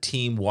becomes a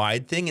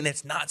team-wide thing, and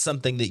it's not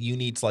something that you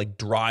need to like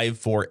drive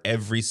for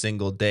every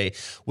single day.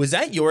 Was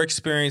that your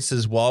experience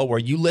as well, where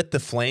you lit the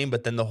flame,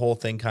 but then the whole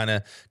thing kind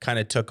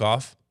of took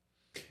off?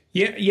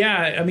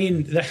 Yeah. I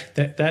mean,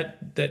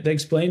 that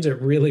explains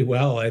it really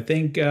well. I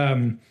think,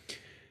 I'm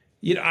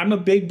a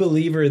big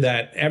believer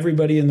that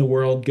everybody in the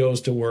world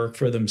goes to work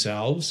for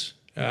themselves.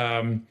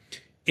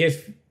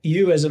 If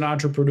you as an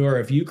entrepreneur,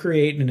 if you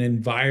create an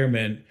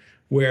environment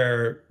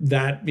where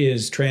that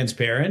is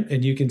transparent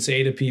and you can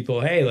say to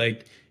people, hey,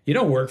 like, you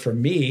don't work for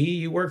me,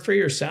 you work for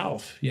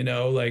yourself.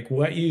 Like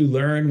what you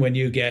learn when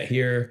you get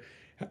here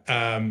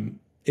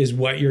is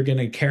what you're going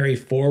to carry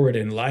forward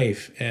in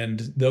life.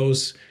 And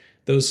those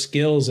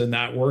skills and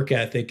that work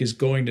ethic is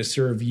going to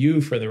serve you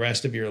for the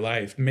rest of your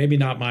life, maybe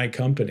not my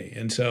company.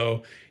 And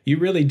so you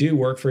really do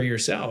work for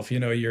yourself.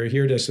 You're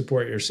here to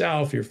support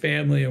yourself, your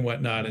family and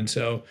whatnot. And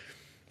so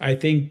I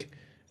think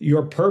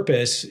your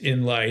purpose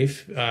in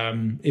life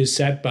is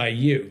set by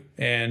you.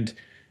 And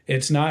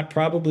it's not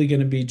probably going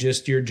to be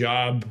just your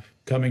job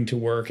coming to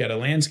work at a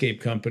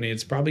landscape company.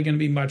 It's probably going to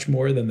be much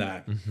more than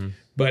that. Mm-hmm.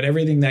 But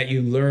everything that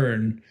you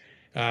learn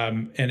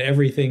and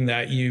everything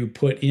that you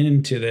put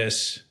into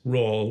this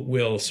role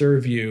will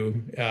serve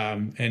you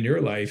and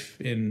your life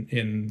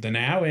in the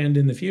now and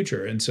in the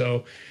future. And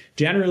so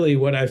generally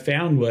what I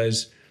found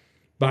was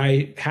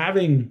by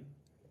having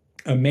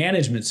a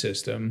management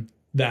system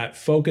that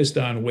focused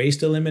on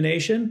waste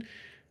elimination,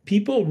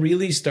 people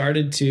really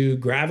started to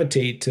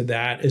gravitate to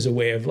that as a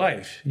way of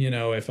life.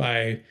 If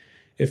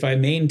I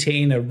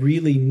maintain a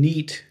really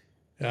neat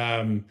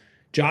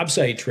job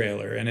site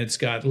trailer and it's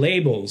got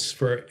labels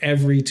for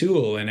every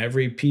tool and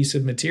every piece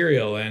of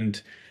material,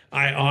 and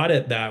I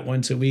audit that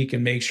once a week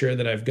and make sure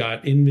that I've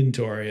got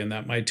inventory and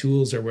that my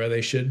tools are where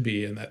they should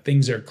be and that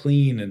things are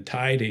clean and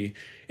tidy,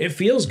 it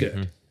feels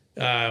good.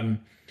 Mm-hmm.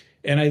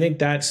 And I think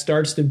that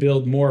starts to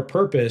build more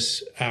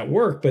purpose at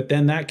work, but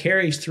then that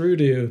carries through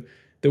to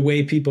the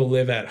way people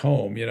live at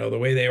home, the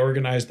way they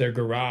organize their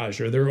garage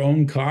or their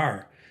own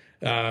car,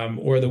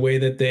 or the way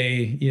that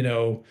they,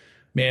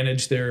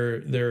 manage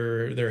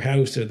their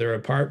house or their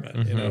apartment.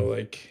 Mm-hmm.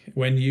 Like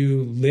when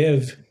you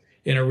live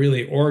in a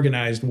really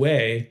organized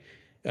way,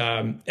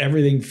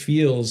 everything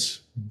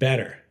feels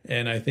better.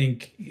 And I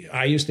think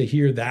I used to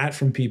hear that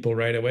from people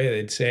right away.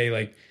 They'd say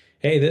like,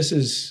 hey, this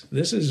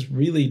is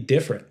really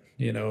different.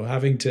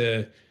 Having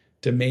to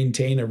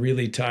maintain a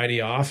really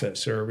tidy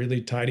office or a really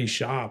tidy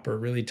shop or a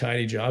really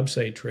tidy job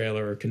site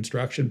trailer or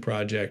construction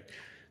project,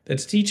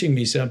 that's teaching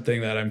me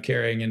something that I'm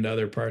carrying into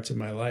other parts of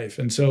my life.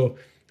 And so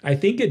I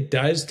think it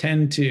does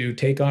tend to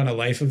take on a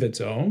life of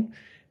its own.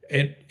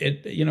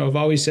 I've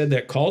always said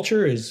that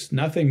culture is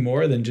nothing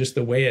more than just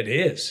the way it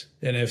is.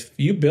 And if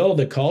you build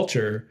a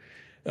culture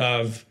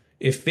of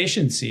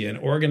efficiency and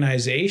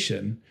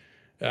organization,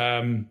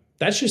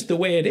 that's just the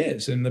way it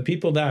is. And the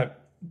people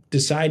that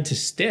decide to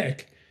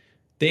stick,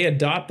 they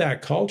adopt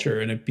that culture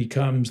and it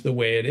becomes the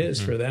way it is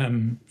mm-hmm. for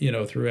them,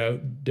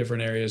 throughout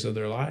different areas of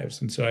their lives.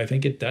 And so I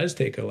think it does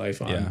take a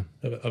life on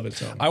of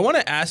its own. I want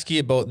to ask you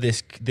about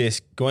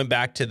this going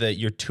back to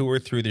your tour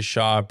through the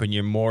shop, and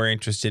you're more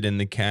interested in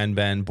the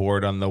Kanban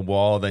board on the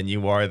wall than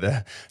you are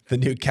the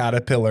new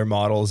Caterpillar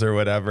models or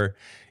whatever.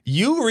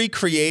 You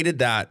recreated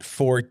that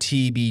for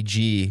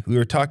TBG. We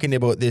were talking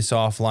about this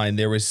offline.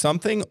 There was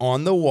something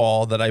on the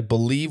wall that I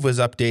believe was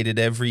updated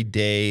every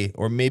day,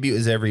 or maybe it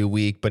was every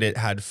week, but it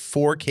had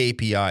 4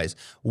 KPIs.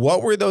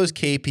 What were those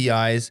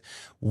KPIs?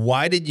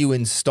 Why did you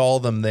install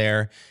them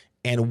there?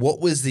 And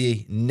what was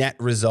the net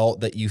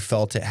result that you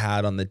felt it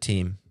had on the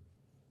team?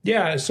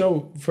 Yeah,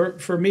 so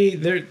for me,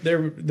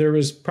 there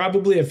was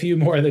probably a few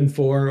more than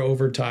 4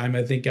 over time.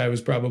 I think I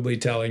was probably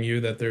telling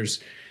you that there's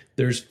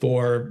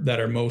 4 that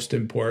are most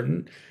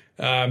important.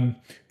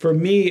 For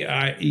me,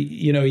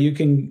 you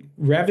can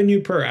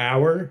revenue per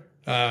hour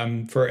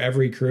for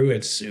every crew.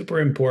 It's super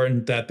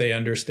important that they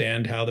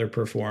understand how they're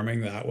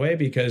performing that way,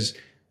 because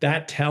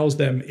that tells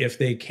them if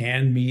they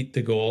can meet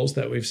the goals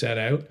that we've set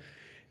out.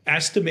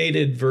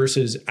 Estimated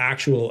versus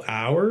actual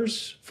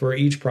hours for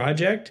each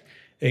project.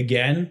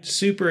 Again,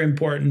 super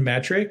important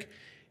metric.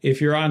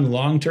 If you're on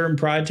long-term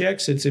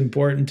projects, it's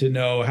important to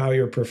know how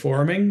you're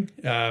performing.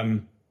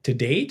 to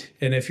date.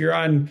 And if you're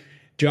on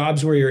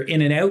jobs where you're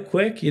in and out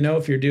quick,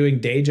 if you're doing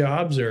day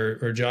jobs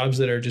or jobs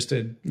that are just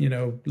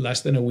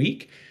less than a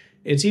week,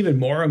 it's even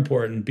more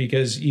important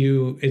because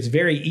it's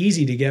very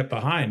easy to get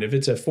behind. If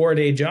it's a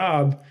 4-day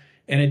job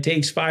and it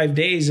takes 5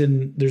 days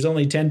and there's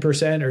only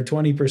 10% or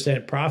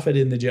 20% profit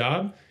in the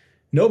job,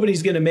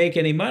 nobody's going to make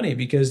any money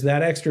because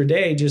that extra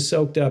day just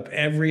soaked up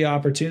every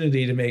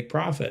opportunity to make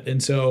profit.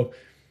 And so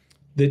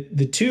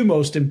the two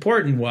most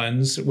important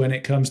ones when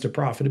it comes to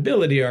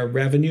profitability are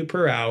revenue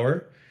per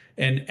hour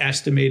and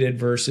estimated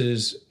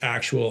versus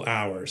actual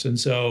hours. And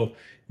so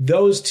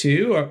those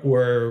two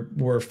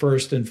were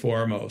first and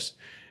foremost.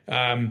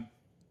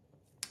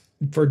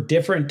 For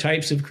different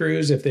types of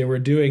crews, if they were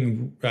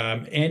doing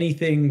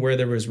anything where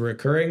there was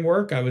recurring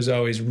work, I was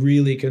always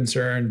really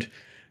concerned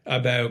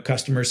about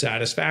customer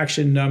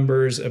satisfaction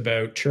numbers,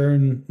 about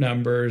churn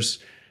numbers,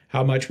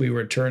 how much we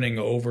were turning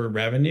over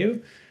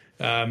revenue.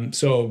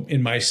 So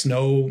in my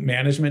snow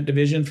management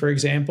division, for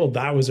example,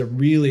 that was a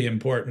really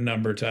important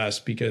number to us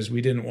because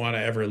we didn't want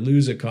to ever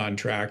lose a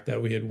contract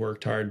that we had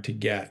worked hard to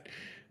get.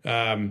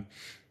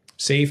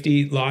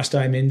 Safety, lost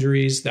time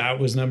injuries, that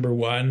was number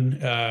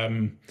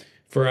one.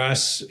 For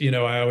us,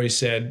 I always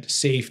said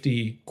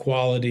safety,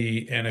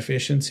 quality, and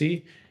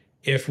efficiency.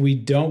 If we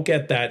don't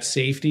get that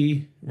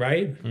safety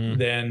right,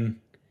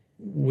 then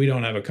we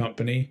don't have a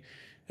company.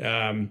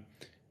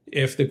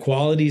 If the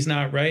quality's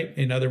not right,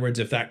 in other words,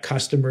 if that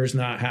customer's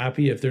not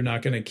happy, if they're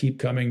not going to keep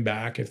coming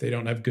back, if they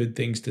don't have good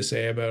things to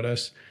say about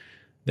us,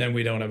 then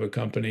we don't have a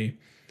company.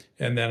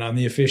 And then on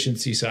the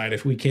efficiency side,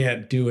 if we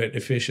can't do it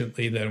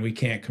efficiently, then we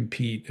can't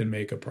compete and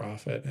make a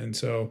profit. And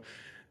so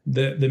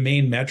the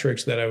main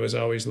metrics that I was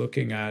always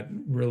looking at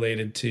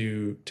related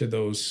to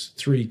those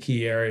three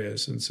key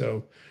areas. And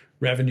so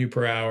revenue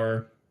per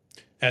hour,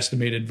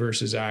 estimated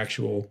versus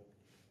actual,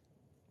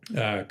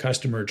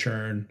 customer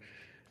churn,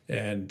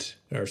 and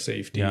our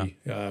safety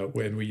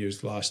when we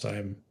used lost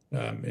time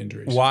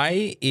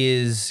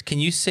injuries. Can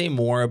you say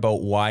more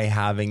about why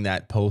having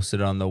that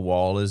posted on the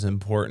wall is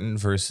important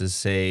versus,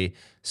 say,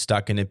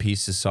 stuck in a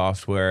piece of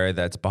software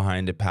that's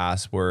behind a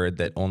password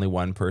that only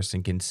one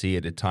person can see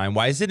at a time?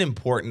 Why is it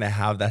important to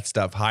have that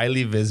stuff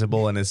highly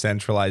visible in a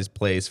centralized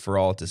place for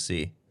all to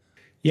see?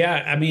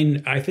 Yeah, I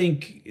mean, I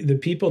think the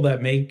people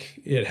that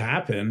make it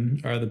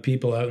happen are the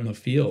people out in the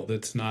field.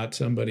 It's not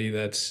somebody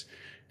that's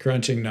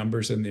crunching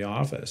numbers in the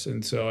office.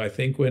 And so I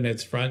think when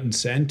it's front and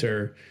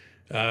center,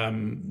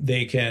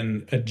 they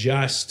can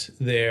adjust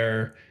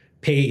their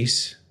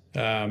pace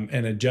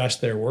and adjust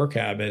their work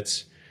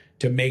habits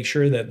to make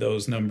sure that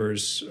those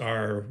numbers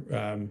are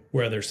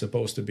where they're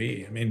supposed to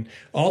be. I mean,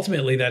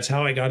 ultimately, that's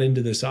how I got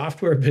into the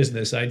software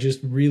business. I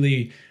just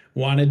really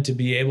wanted to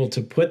be able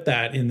to put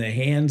that in the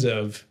hands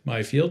of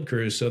my field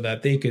crews so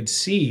that they could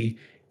see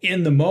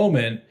in the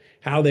moment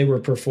how they were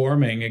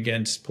performing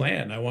against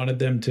plan. I wanted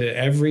them to,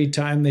 every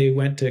time they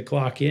went to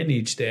clock in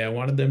each day, I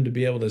wanted them to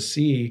be able to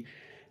see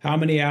how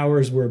many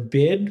hours were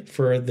bid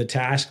for the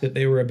task that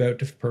they were about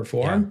to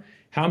perform,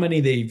 how many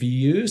they've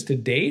used to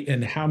date,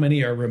 and how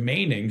many are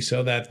remaining,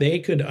 so that they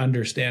could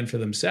understand for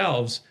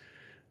themselves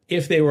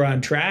if they were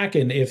on track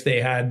and if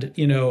they had,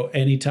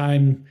 any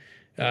time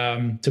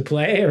to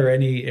play or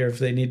if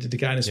they needed to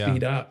kind of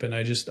speed up. And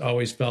I just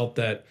always felt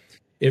that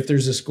if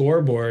there's a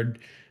scoreboard,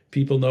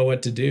 people know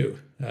what to do.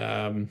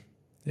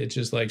 It's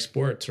just like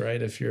sports,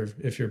 right? If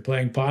you're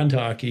playing pond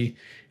hockey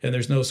and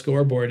there's no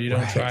scoreboard, you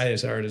don't try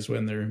as hard as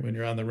when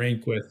you're on the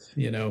rink with,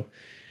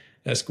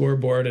 a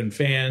scoreboard and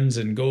fans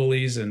and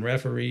goalies and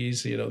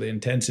referees. The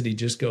intensity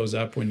just goes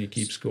up when you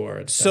keep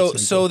score.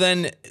 So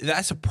then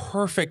that's a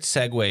perfect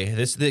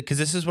segue. Because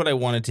this is what I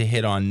wanted to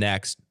hit on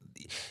next.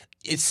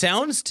 It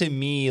sounds to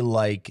me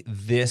like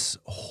this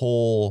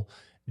whole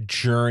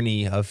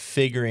journey of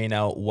figuring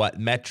out what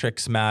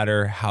metrics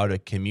matter, how to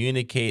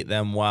communicate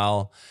them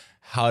well,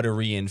 how to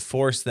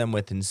reinforce them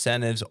with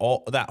incentives,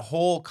 all that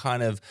whole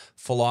kind of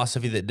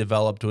philosophy that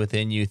developed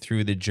within you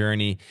through the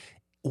journey.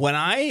 When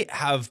I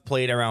have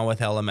played around with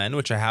LMN,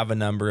 which I have a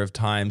number of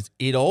times,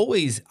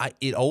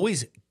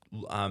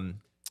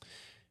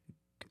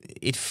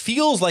 it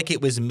feels like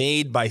it was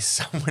made by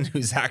someone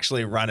who's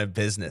actually run a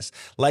business.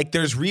 Like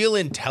there's real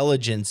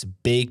intelligence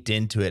baked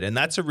into it. And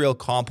that's a real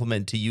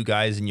compliment to you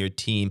guys and your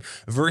team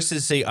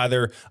versus, say,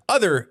 other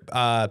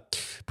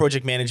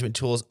project management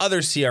tools, other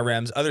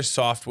CRMs, other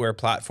software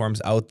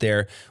platforms out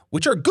there,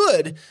 which are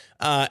good.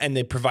 And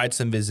they provide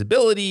some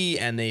visibility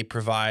and they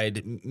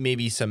provide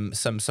maybe some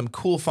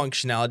cool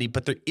functionality,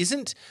 but there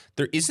isn't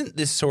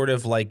this sort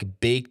of like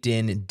baked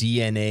in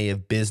DNA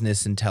of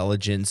business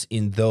intelligence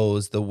in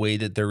those the way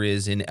that there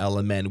is in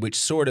LMN, which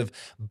sort of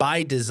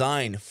by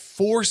design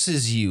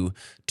forces you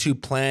to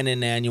plan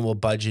an annual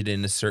budget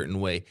in a certain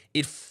way.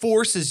 It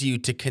forces you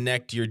to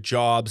connect your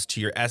jobs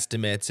to your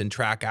estimates and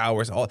track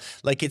hours. All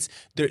like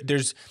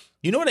there's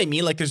You know what I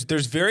mean? Like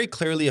there's very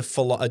clearly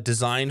a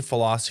design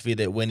philosophy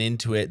that went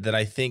into it that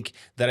I think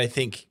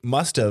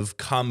must have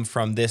come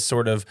from this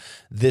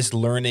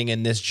learning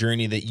and this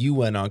journey that you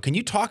went on. Can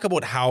you talk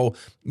about how,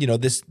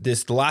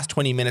 the last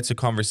 20 minutes of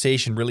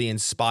conversation really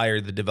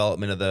inspired the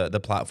development of the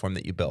platform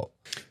that you built?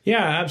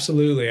 Yeah,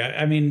 absolutely.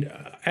 I mean,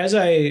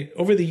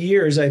 over the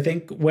years, I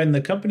think when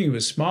the company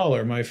was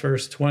smaller, my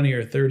first 20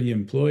 or 30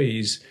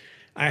 employees,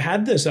 I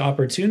had this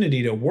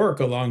opportunity to work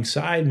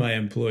alongside my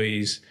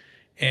employees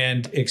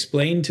and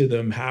explain to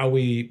them how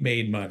we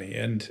made money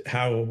and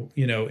how,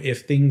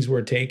 if things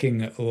were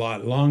taking a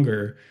lot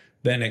longer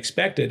than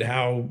expected,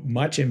 how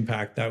much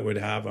impact that would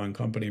have on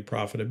company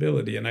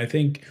profitability. And I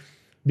think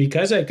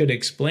because I could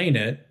explain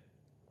it,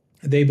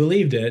 they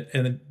believed it,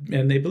 and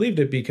they believed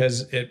it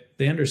because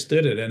they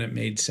understood it and it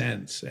made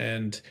sense.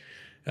 And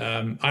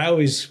I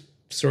always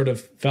sort of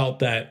felt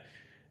that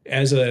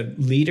as a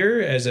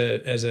leader, as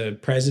a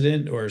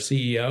president or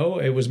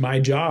CEO, it was my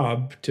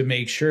job to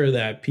make sure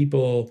that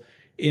people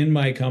in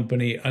my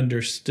company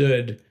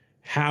understood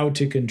how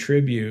to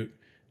contribute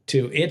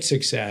to its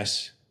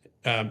success,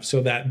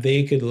 so that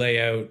they could lay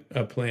out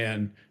a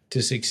plan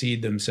to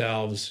succeed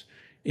themselves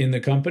in the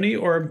company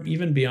or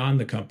even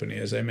beyond the company,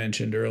 as I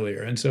mentioned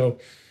earlier. And so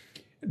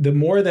the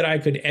more that I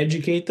could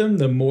educate them,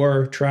 the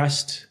more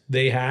trust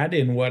they had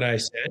in what I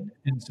said.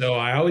 And so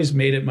I always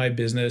made it my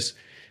business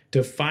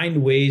to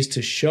find ways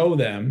to show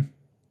them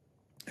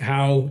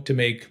how to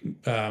make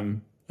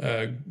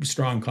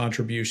strong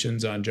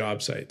contributions on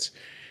job sites.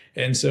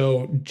 And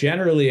so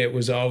generally it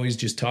was always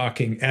just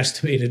talking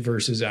estimated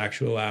versus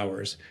actual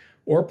hours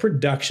or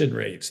production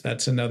rates.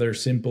 That's another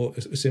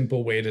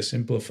simple way to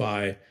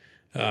simplify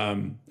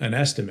an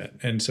estimate.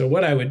 And so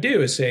what I would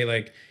do is say,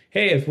 like,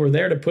 hey, if we're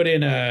there to put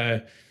in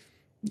a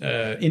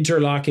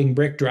interlocking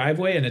brick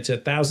driveway and it's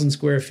 1,000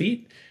 square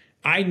feet,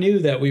 I knew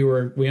that we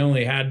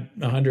only had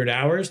 100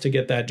 hours to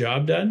get that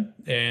job done.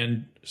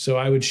 And so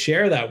I would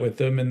share that with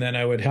them, and then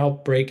I would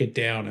help break it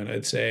down. And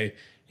I'd say,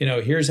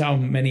 here's how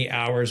many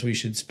hours we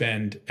should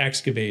spend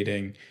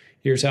excavating.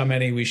 Here's how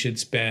many we should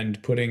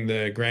spend putting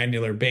the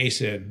granular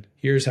base in.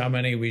 Here's how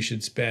many we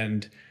should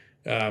spend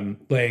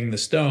laying the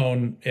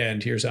stone.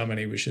 And here's how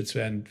many we should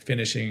spend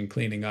finishing and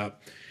cleaning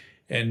up.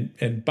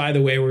 And by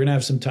the way, we're going to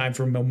have some time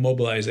for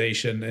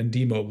mobilization and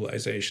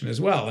demobilization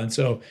as well. And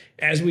so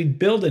as we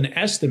build an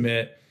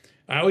estimate,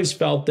 I always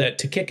felt that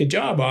to kick a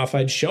job off,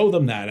 I'd show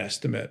them that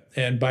estimate.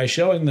 And by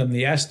showing them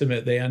the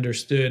estimate, they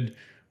understood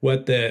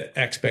what the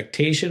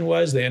expectation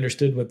was. They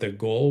understood what the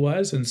goal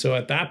was. And so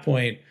at that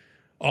point,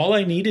 all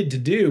I needed to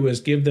do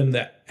was give them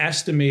the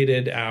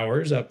estimated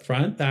hours up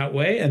front that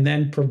way, and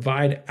then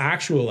provide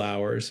actual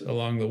hours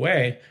along the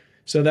way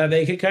so that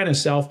they could kind of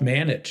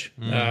self-manage.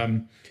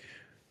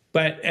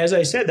 But as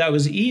I said, that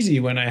was easy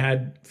when I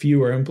had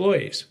fewer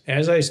employees.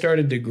 As I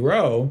started to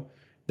grow,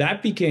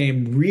 that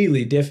became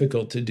really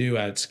difficult to do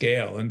at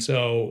scale. And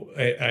so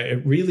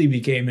it really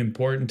became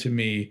important to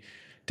me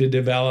to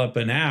develop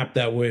an app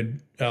that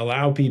would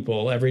allow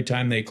people every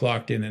time they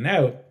clocked in and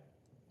out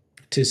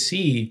to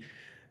see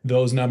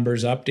those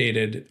numbers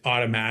updated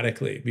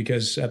automatically,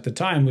 because at the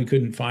time we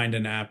couldn't find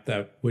an app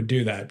that would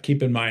do that.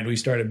 Keep in mind, we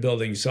started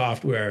building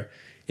software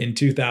in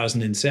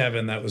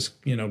 2007. That was,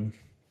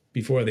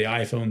 before the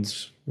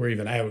iPhones were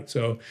even out.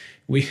 So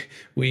we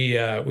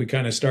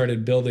kind of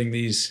started building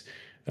these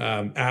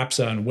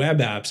apps on web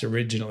apps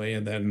originally,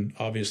 and then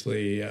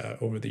obviously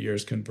over the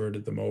years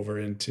converted them over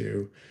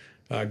into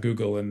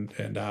Google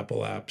and Apple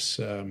apps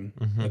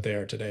that they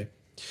are today.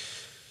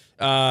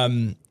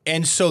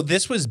 And so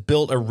this was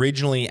built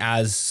originally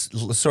as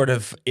sort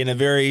of in a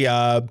very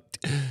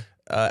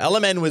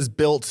LMN was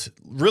built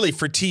really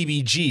for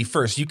TBG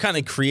first. You kind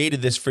of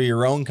created this for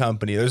your own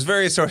company. There's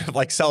very sort of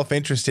like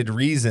self-interested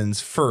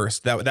reasons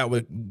first that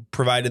would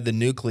provided the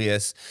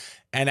nucleus.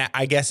 And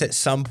I guess at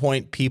some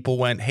point people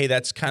went, hey,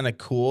 that's kind of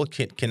cool.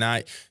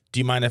 Do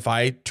you mind if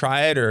I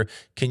try it, or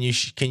can you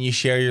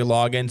share your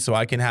login so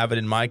I can have it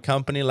in my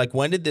company? Like,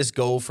 when did this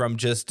go from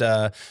just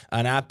an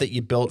app that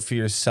you built for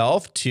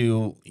yourself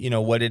to,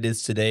 what it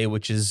is today,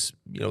 which is,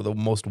 the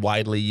most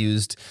widely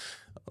used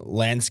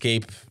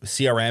landscape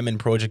CRM and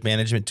project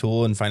management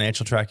tool and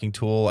financial tracking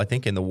tool, I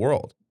think, in the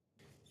world?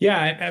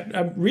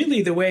 Yeah,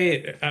 really the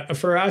way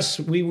for us,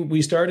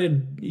 we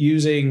started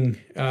using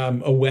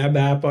a web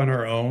app on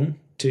our own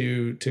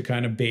to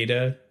kind of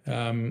beta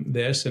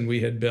this, and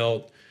we had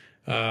built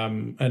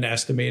an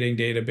estimating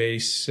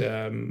database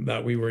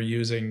that we were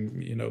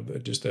using,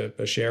 just a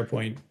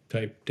SharePoint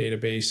type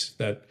database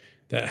that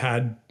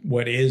had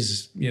what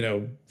is,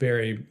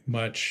 very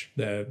much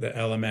the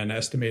LMN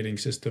estimating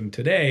system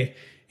today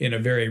in a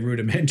very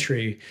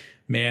rudimentary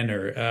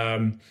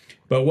manner.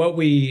 But what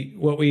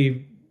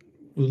we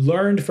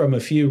learned from a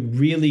few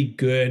really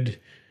good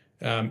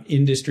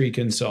industry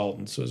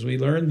consultants was we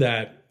learned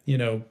that,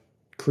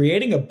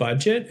 creating a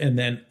budget and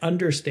then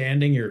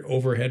understanding your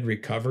overhead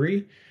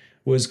recovery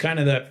was kind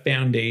of that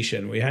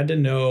foundation. We had to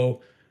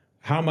know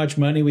how much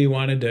money we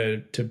wanted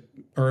to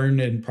earn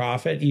in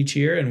profit each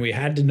year, and we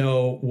had to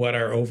know what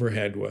our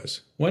overhead was.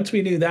 Once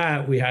we knew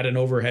that, we had an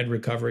overhead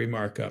recovery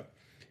markup.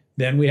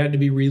 Then we had to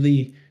be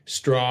really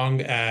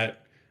strong at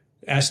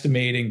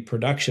estimating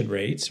production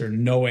rates or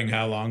knowing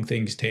how long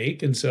things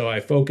take. And so I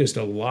focused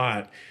a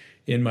lot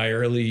in my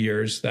early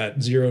years,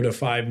 that 0 to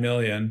 5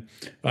 million,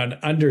 on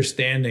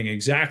understanding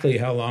exactly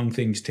how long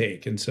things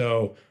take. And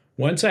so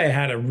once I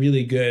had a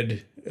really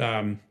good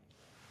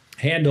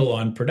handle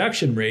on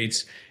production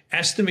rates,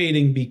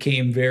 estimating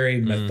became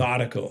very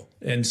methodical.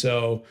 And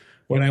so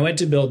when I went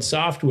to build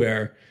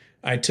software,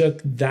 I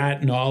took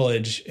that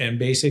knowledge and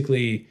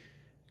basically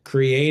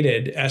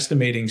created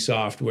estimating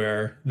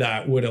software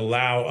that would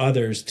allow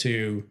others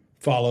to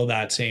follow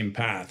that same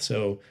path.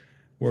 So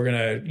we're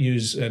going to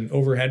use an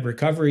overhead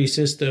recovery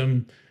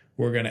system.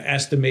 We're going to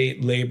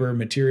estimate labor,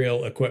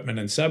 material, equipment,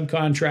 and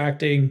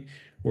subcontracting.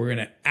 We're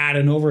going to add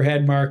an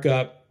overhead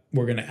markup.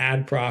 We're going to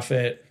add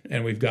profit,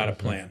 and we've got a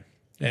plan.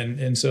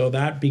 And so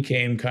that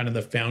became kind of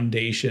the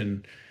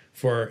foundation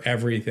for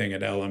everything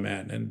at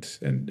LMN.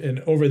 And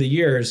over the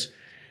years,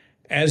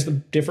 as the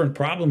different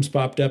problems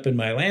popped up in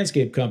my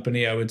landscape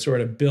company, I would sort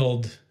of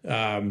build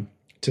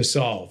to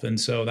solve. And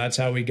so that's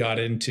how we got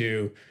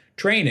into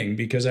training,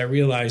 because I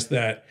realized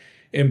that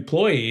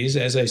employees,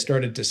 as I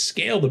started to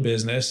scale the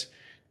business,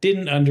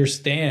 didn't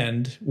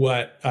understand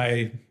what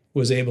I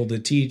was able to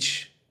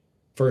teach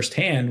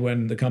firsthand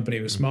when the company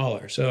was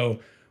smaller. So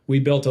we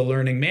built a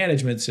learning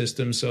management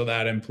system so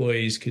that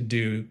employees could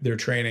do their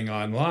training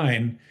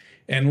online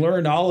and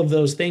learn all of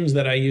those things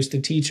that I used to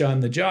teach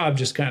on the job,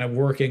 just kind of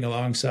working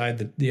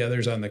alongside the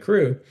others on the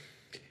crew.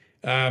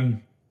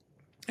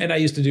 And I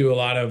used to do a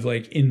lot of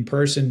like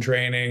in-person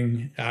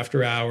training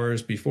after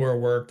hours, before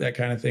work, that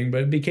kind of thing,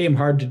 but it became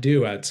hard to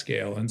do at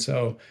scale. And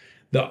so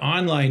the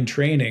online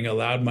training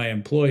allowed my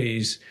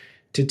employees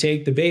to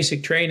take the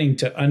basic training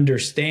to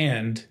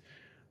understand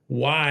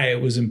why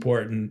it was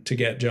important to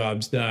get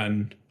jobs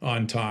done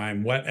on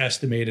time, what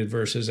estimated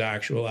versus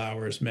actual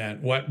hours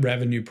meant, what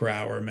revenue per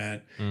hour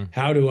meant,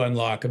 how to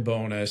unlock a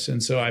bonus.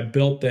 And so I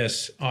built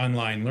this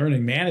online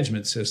learning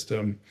management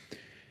system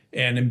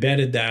and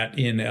embedded that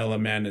in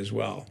LMN as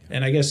well.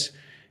 And I guess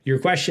your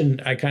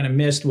question I kind of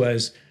missed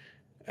was,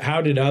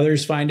 how did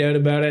others find out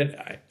about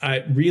it?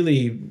 I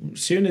really,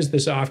 as soon as the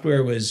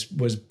software was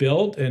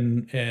built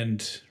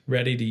and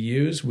ready to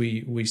use,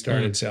 we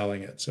started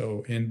selling it.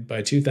 So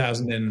by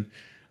 2000 and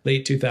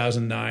late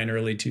 2009,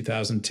 early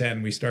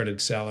 2010, we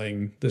started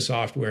selling the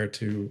software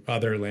to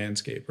other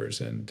landscapers,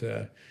 and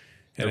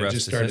it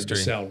just started to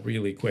sell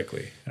really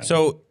quickly.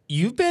 So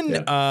you've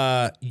been,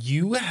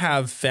 you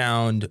have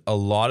found a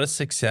lot of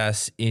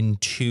success in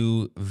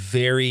two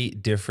very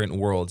different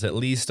worlds, at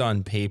least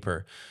on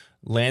paper.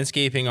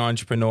 Landscaping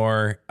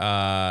entrepreneur,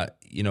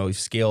 you've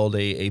scaled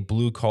a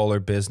blue collar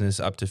business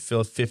up to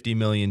 $50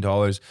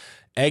 million,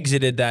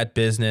 exited that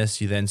business.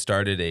 You then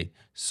started a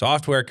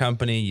software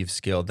company. You've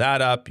scaled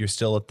that up. You're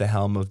still at the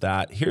helm of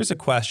that. Here's a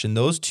question.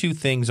 Those two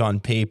things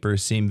on paper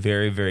seem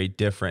very, very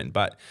different,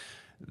 but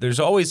there's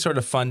always sort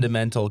of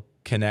fundamental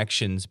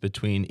connections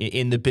between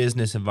in the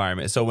business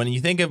environment. So when you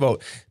think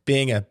about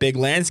being a big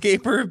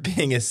landscaper,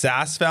 being a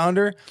SaaS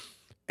founder,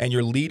 and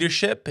your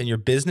leadership and your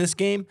business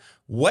game,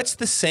 what's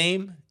the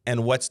same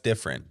and what's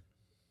different?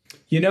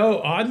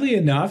 Oddly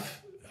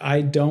enough,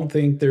 I don't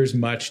think there's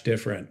much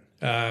different.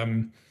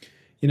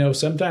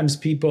 Sometimes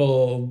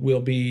people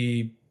will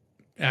be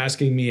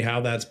asking me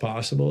how that's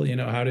possible.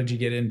 How did you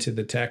get into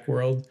the tech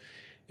world?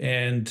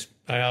 And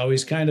I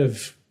always kind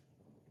of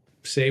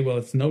say, well,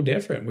 it's no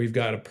different. We've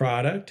got a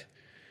product,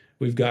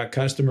 we've got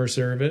customer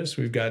service,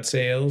 we've got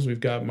sales, we've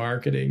got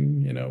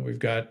marketing, we've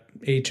got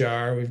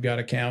HR, we've got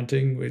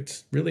accounting.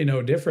 It's really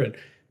no different.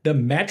 The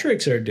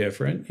metrics are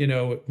different.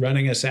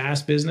 Running a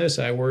SaaS business,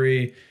 I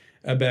worry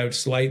about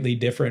slightly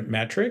different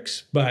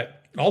metrics,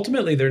 but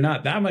ultimately they're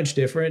not that much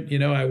different.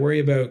 I worry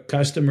about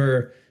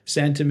customer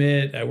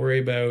sentiment. I worry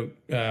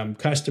about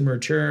customer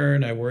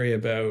churn. I worry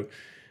about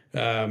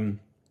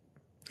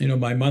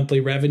my monthly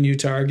revenue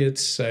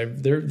targets.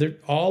 They're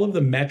all of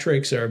the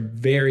metrics are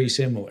very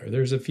similar.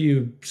 There's a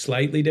few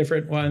slightly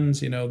different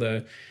ones.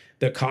 The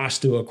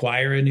cost to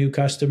acquire a new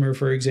customer,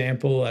 for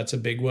example, that's a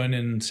big one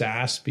in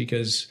SaaS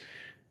because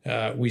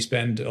we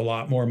spend a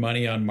lot more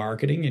money on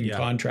marketing and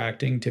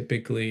contracting.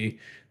 Typically,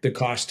 the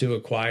cost to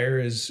acquire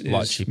is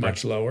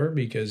much lower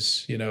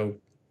because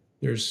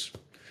there's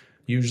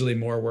usually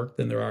more work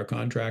than there are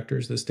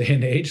contractors this day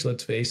and age.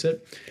 Let's face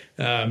it.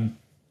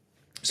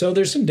 So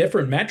there's some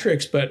different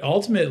metrics, but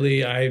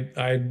ultimately,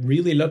 I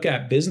really look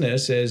at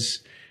business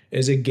as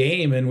a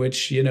game in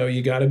which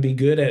you got to be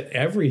good at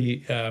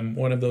every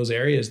one of those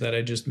areas that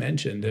I just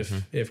mentioned.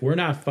 If we're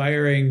not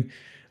firing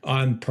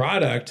on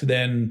product,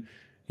 then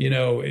you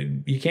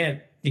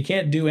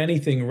can't do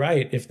anything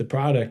right if the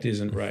product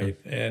isn't right.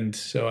 And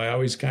so I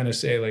always kind of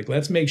say, like,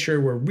 let's make sure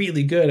we're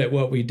really good at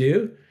what we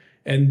do,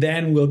 and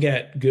then we'll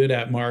get good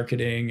at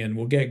marketing and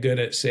we'll get good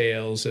at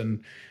sales.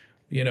 And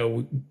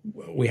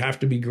we have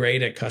to be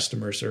great at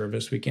customer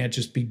service. We can't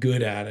just be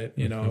good at it.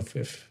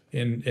 If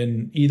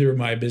in either of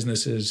my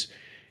businesses,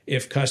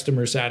 if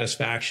customer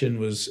satisfaction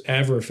was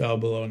ever fell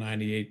below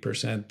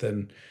 98%,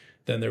 then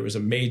there was a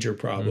major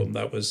problem.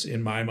 That was,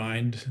 in my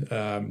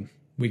mind,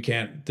 we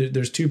can't,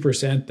 there's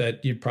 2%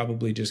 that you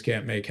probably just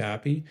can't make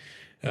happy.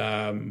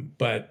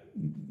 But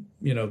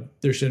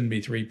there shouldn't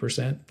be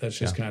 3%. That's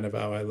just kind of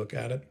how I look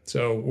at it.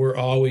 So we're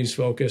always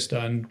focused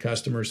on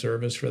customer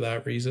service for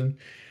that reason.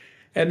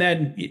 And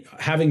then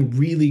having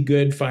really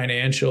good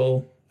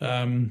financial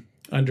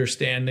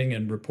understanding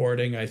and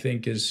reporting, I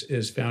think,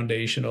 is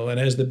foundational. And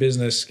as the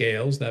business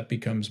scales, that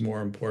becomes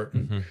more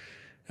important.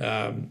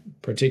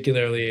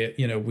 Particularly,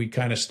 we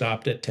kind of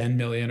stopped at 10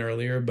 million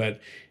earlier, but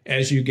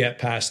as you get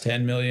past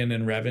 10 million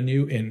in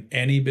revenue in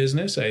any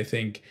business, I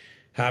think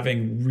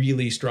having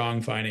really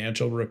strong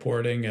financial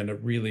reporting and a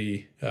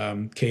really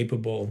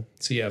capable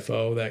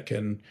CFO that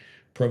can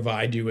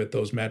provide you with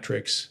those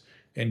metrics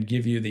and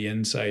give you the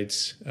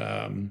insights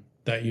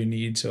that you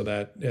need, so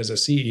that as a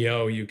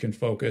CEO, you can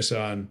focus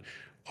on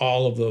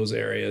all of those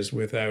areas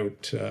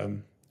without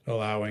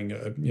allowing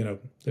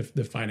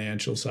the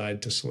financial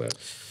side to slip.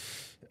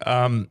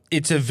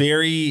 It's a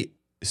very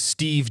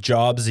Steve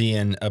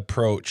Jobsian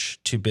approach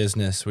to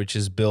business, which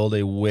is build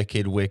a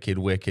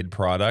wicked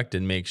product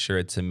and make sure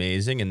it's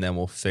amazing, and then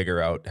we'll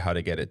figure out how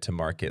to get it to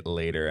market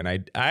later. And I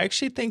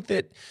actually think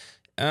that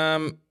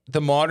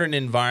the modern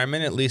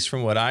environment, at least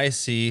from what I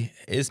see,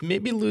 is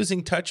maybe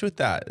losing touch with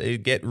that. They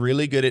get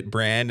really good at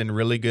brand and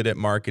really good at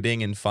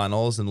marketing and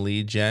funnels and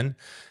lead gen,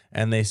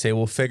 and they say,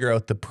 we'll figure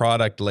out the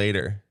product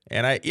later.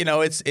 And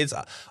it's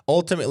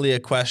ultimately a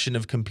question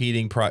of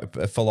competing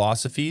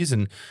philosophies.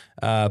 And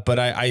but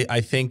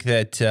I think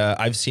that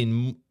I've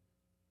seen,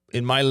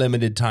 in my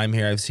limited time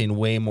here, I've seen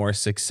way more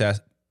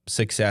success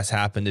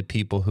happen to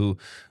people who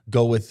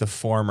go with the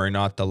former,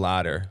 not the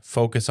latter.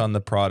 Focus on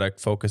the product,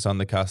 focus on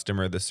the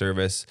customer, the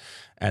service,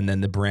 and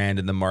then the brand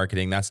and the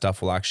marketing. That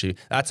stuff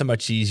that's a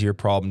much easier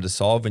problem to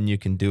solve, and you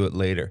can do it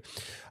later.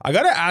 I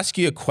got to ask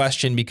you a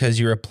question, because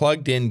you're a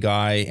plugged in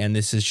guy, and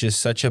this is just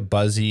such a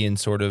buzzy and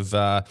sort of,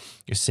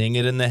 you're seeing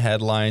it in the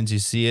headlines, you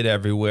see it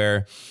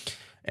everywhere.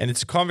 And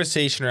it's a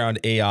conversation around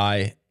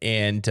AI.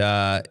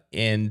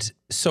 And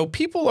so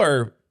people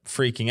are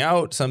freaking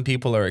out. Some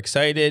people are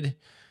excited.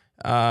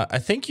 I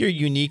think you're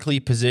uniquely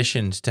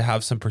positioned to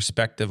have some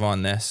perspective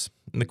on this.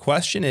 And the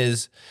question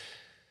is,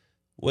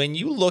 when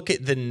you look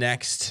at the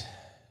next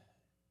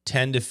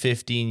 10 to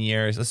 15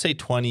 years, let's say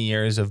 20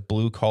 years of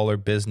blue collar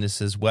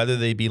businesses, whether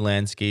they be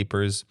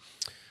landscapers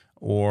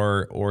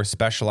or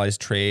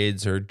specialized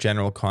trades or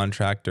general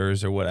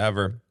contractors or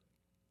whatever,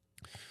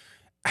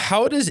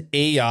 how does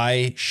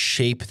AI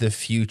shape the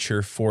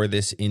future for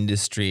this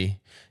industry?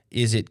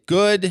 Is it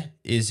good?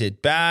 Is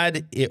it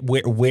bad?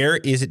 Where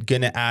is it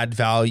going to add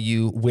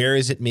value? Where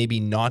is it maybe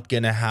not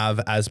going to have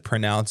as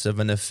pronounced of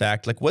an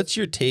effect? Like, what's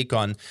your take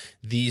on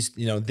these,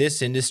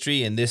 this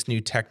industry and this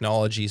new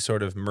technology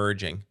sort of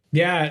merging?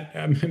 Yeah,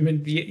 I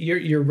mean,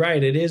 you're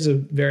right. It is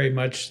very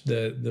much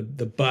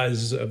the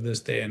buzz of this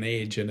day and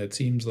age, and it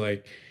seems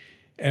like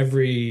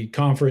every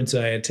conference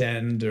I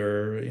attend,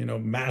 or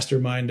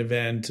mastermind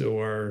event,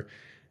 or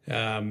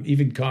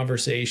even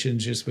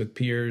conversations just with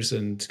peers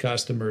and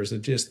customers,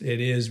 it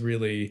is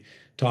really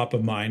top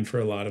of mind for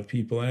a lot of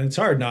people. And it's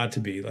hard not to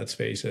be, let's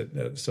face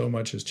it. So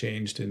much has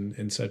changed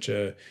in such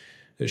a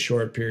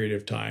short period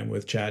of time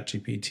with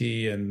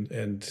ChatGPT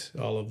and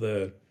all of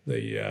the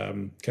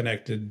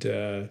connected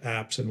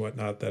apps and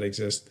whatnot that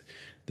exist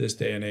this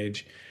day and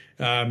age.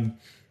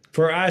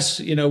 For us,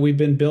 we've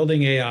been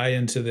building AI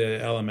into the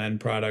LMN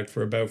product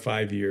for about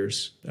 5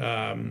 years.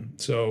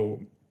 So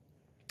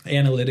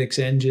analytics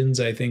engines,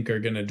 I think, are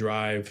going to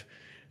drive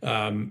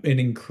an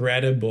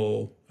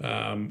incredible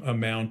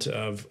amount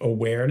of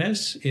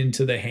awareness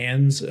into the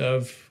hands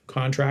of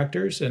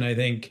contractors. And I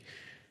think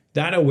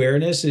that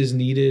awareness is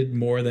needed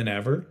more than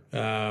ever.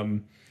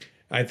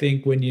 I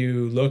think when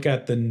you look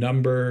at the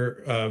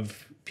number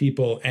of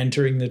people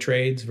entering the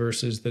trades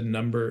versus the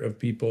number of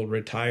people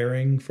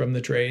retiring from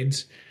the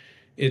trades,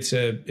 it's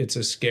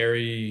a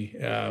scary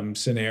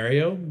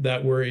scenario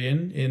that we're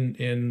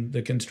in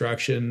the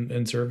construction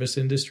and service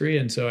industry.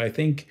 And so I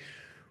think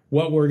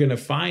what we're going to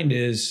find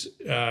is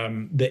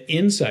the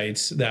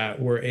insights that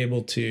we're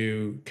able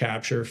to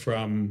capture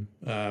from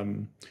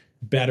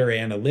better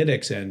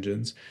analytics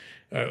engines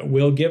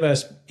will give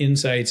us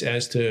insights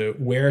as to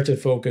where to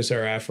focus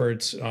our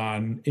efforts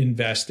on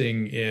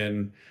investing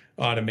in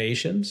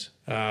automations.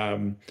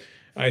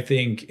 I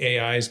think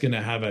AI is going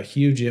to have a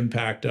huge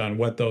impact on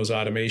what those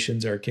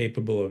automations are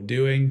capable of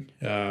doing,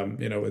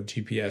 with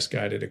GPS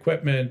guided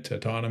equipment,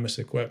 autonomous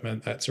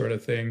equipment, that sort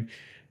of thing.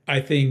 I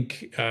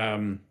think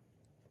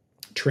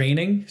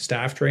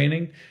staff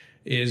training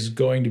is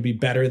going to be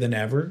better than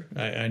ever.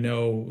 I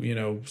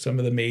know, some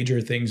of the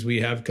major things we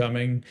have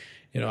coming,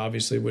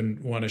 obviously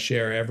wouldn't want to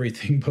share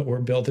everything, but we're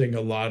building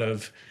a lot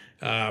of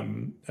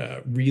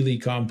really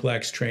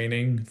complex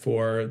training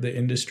for the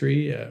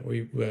industry.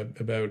 We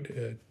about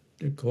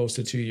close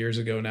to 2 years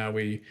ago now,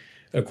 we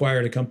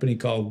acquired a company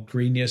called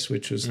Greenius,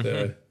 which was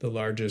the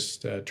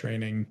largest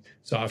training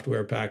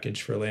software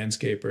package for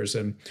landscapers.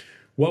 And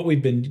what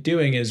we've been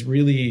doing is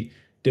really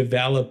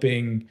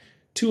developing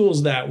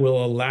tools that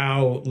will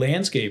allow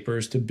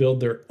landscapers to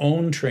build their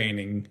own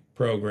training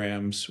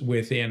programs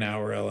within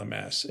our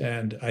LMS.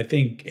 And I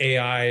think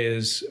AI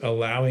is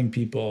allowing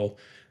people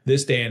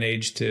this day and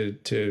age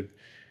to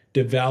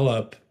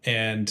develop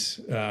and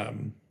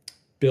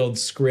build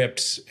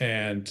scripts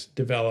and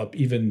develop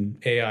even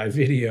AI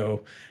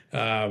video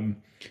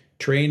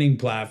training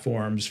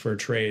platforms for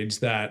trades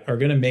that are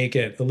going to make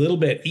it a little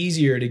bit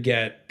easier to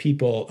get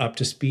people up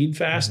to speed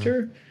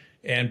faster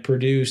and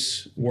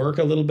produce work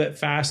a little bit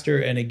faster.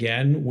 And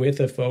again,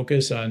 with a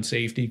focus on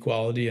safety,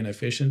 quality, and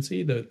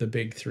efficiency, the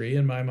big three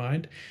in my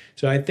mind.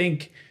 So I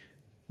think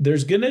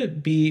there's going to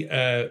be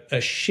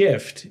a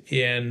shift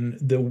in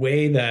the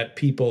way that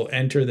people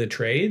enter the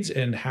trades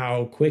and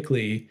how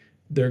quickly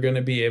they're going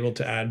to be able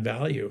to add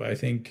value. I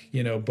think,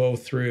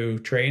 both through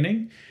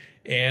training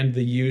and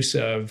the use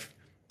of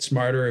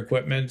smarter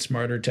equipment,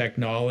 smarter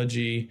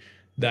technology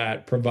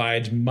that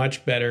provides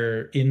much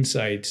better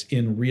insights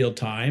in real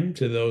time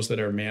to those that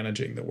are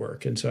managing the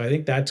work. And so I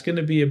think that's going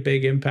to be a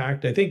big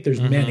impact. I think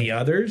there's many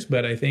others,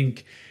 but I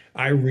think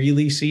I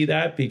really see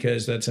that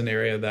because that's an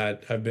area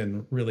that I've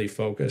been really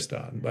focused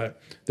on.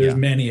 But there's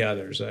many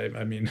others.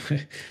 I mean,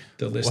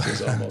 the list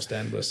is almost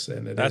endless.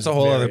 And that's a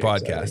whole other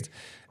podcast.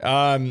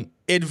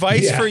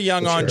 Advice for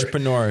young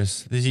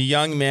entrepreneurs. There's a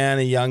young man,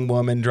 a young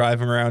woman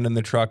driving around in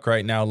the truck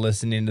right now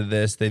listening to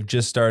this. They've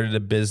just started a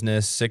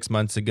business 6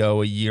 months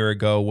ago, a year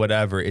ago,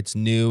 whatever. It's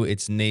new,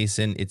 it's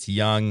nascent, it's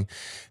young.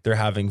 They're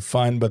having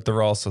fun, but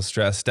they're also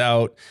stressed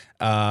out.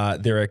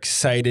 They're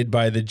excited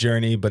by the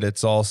journey, but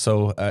it's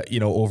also,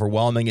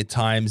 overwhelming at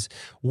times.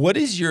 What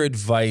is your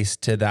advice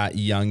to that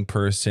young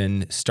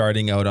person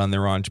starting out on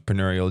their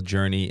entrepreneurial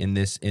journey in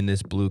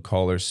this blue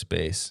collar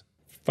space?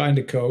 Find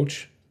a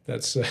coach.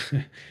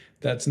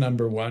 That's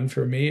number one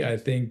for me. I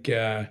think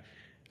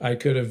I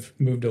could have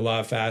moved a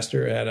lot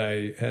faster had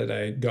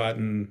I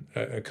gotten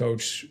a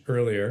coach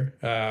earlier.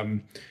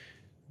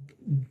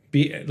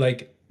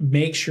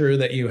 Make sure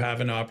that you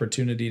have an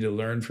opportunity to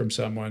learn from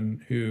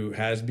someone who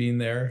has been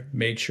there.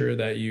 Make sure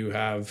that you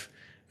have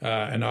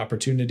an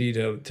opportunity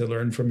to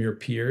learn from your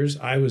peers.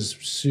 I was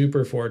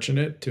super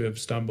fortunate to have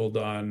stumbled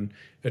on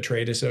a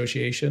trade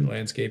association,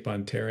 Landscape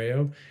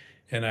Ontario,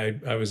 and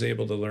I was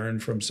able to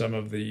learn from some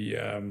of the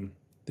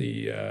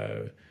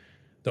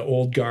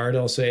old guard,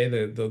 I'll say,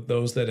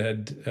 those that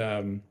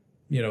had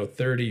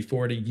 30,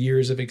 40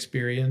 years of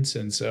experience.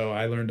 And so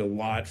I learned a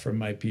lot from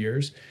my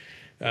peers.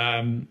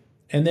 And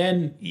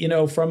then,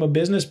 from a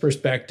business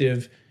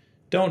perspective,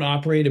 don't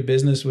operate a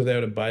business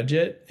without a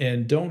budget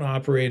and don't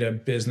operate a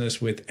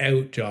business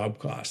without job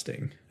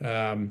costing.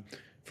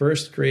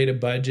 First, create a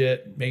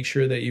budget, make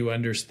sure that you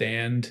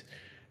understand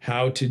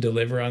how to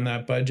deliver on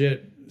that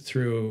budget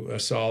through a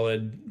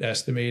solid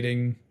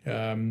estimating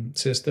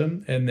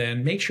system, and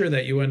then make sure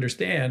that you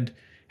understand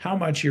how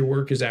much your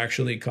work is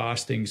actually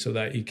costing so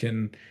that you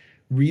can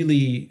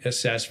really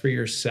assess for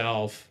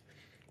yourself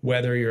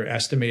whether your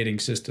estimating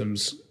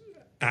system's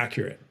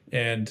accurate.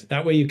 And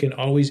that way you can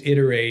always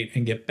iterate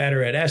and get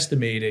better at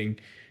estimating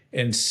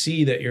and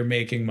see that you're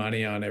making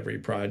money on every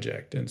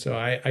project. And so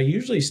I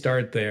usually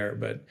start there,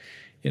 but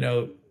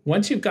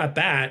once you've got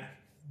that,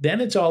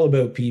 then it's all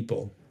about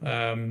people.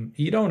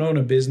 You don't own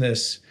a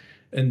business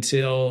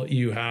until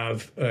you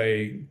have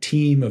a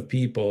team of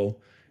people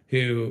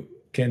who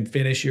can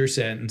finish your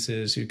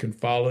sentences, who can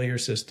follow your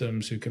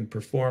systems, who can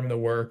perform the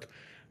work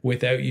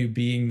without you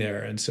being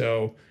there. And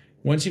so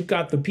once you've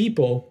got the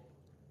people,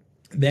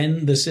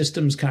 then the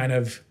systems kind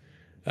of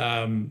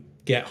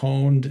get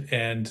honed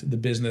and the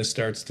business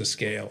starts to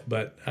scale.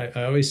 But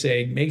I always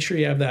say, make sure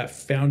you have that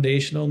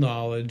foundational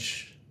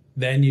knowledge,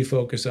 then you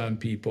focus on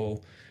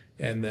people,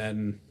 and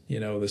then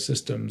the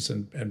systems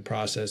and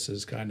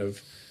processes kind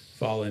of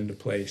fall into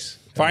place.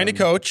 Find a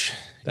coach.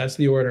 That's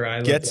the order I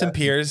look at. Get some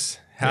peers,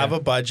 have a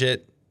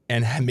budget,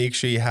 and make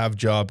sure you have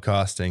job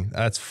costing.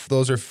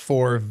 Those are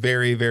 4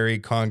 very, very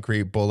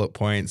concrete bullet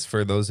points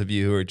for those of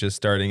you who are just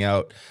starting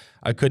out.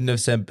 I couldn't have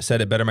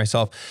said it better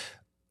myself.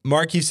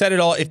 Mark, you said it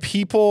all. If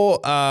people,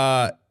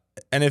 and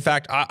in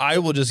fact, I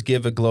will just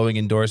give a glowing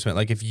endorsement.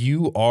 Like if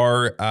you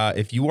are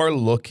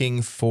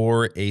looking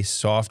for a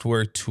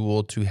software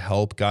tool to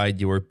help guide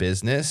your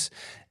business,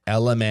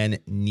 LMN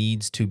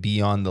needs to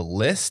be on the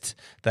list.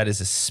 That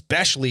is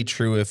especially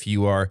true if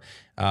you are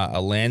a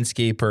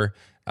landscaper.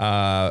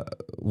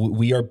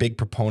 We are big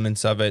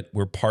proponents of it.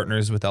 We're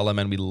partners with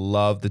LMN. We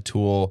love the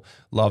tool,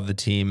 love the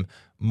team.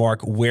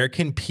 Mark, where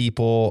can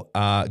people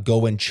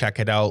go and check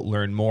it out,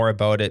 learn more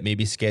about it,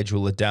 maybe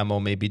schedule a demo,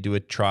 maybe do a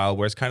trial?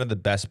 Where's kind of the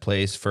best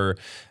place for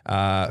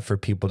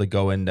people to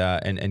go and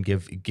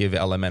give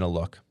LMN a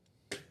look?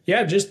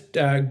 Yeah, just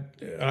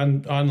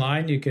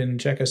online. You can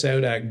check us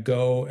out at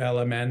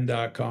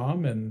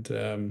golmn.com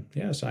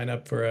and sign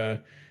up for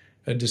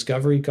a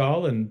discovery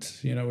call. And,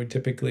 we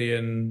typically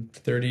in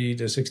 30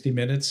 to 60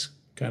 minutes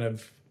kind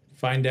of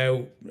find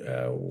out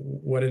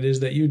what it is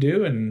that you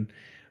do. And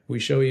we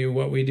show you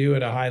what we do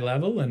at a high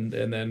level. And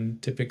then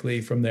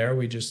typically from there,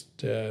 we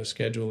just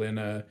schedule in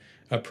a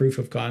proof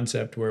of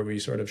concept where we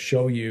sort of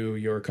show you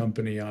your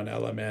company on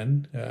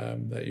LMN.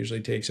 That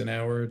usually takes an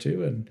hour or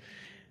two. And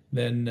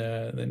then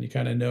you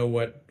kind of know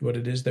what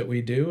it is that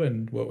we do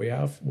and what we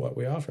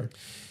offer.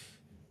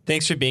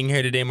 Thanks for being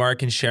here today,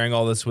 Mark, and sharing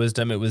all this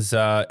wisdom. It was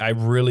I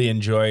really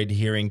enjoyed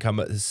hearing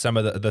some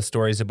of the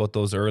stories about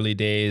those early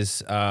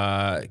days.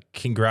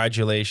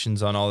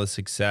 Congratulations on all the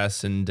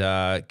success, and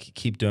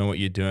keep doing what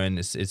you're doing.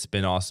 It's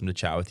been awesome to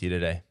chat with you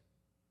today.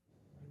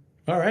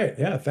 All right.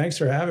 Yeah. Thanks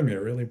for having me. I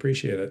really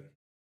appreciate it.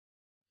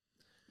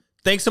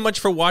 Thanks so much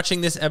for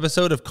watching this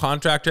episode of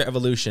Contractor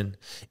Evolution.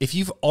 If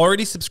you've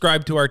already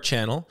subscribed to our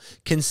channel,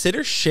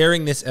 consider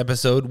sharing this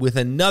episode with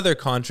another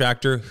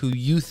contractor who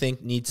you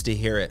think needs to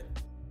hear it.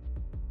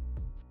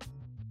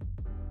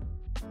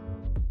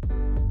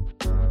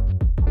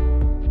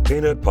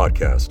 PaintNet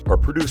podcasts are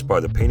produced by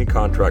the Painting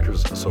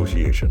Contractors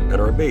Association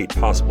and are made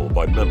possible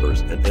by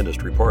members and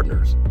industry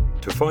partners.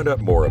 To find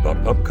out more about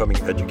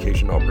upcoming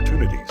education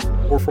opportunities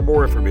or for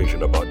more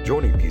information about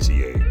joining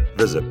PCA,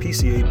 visit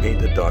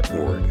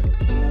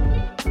pcapainted.org.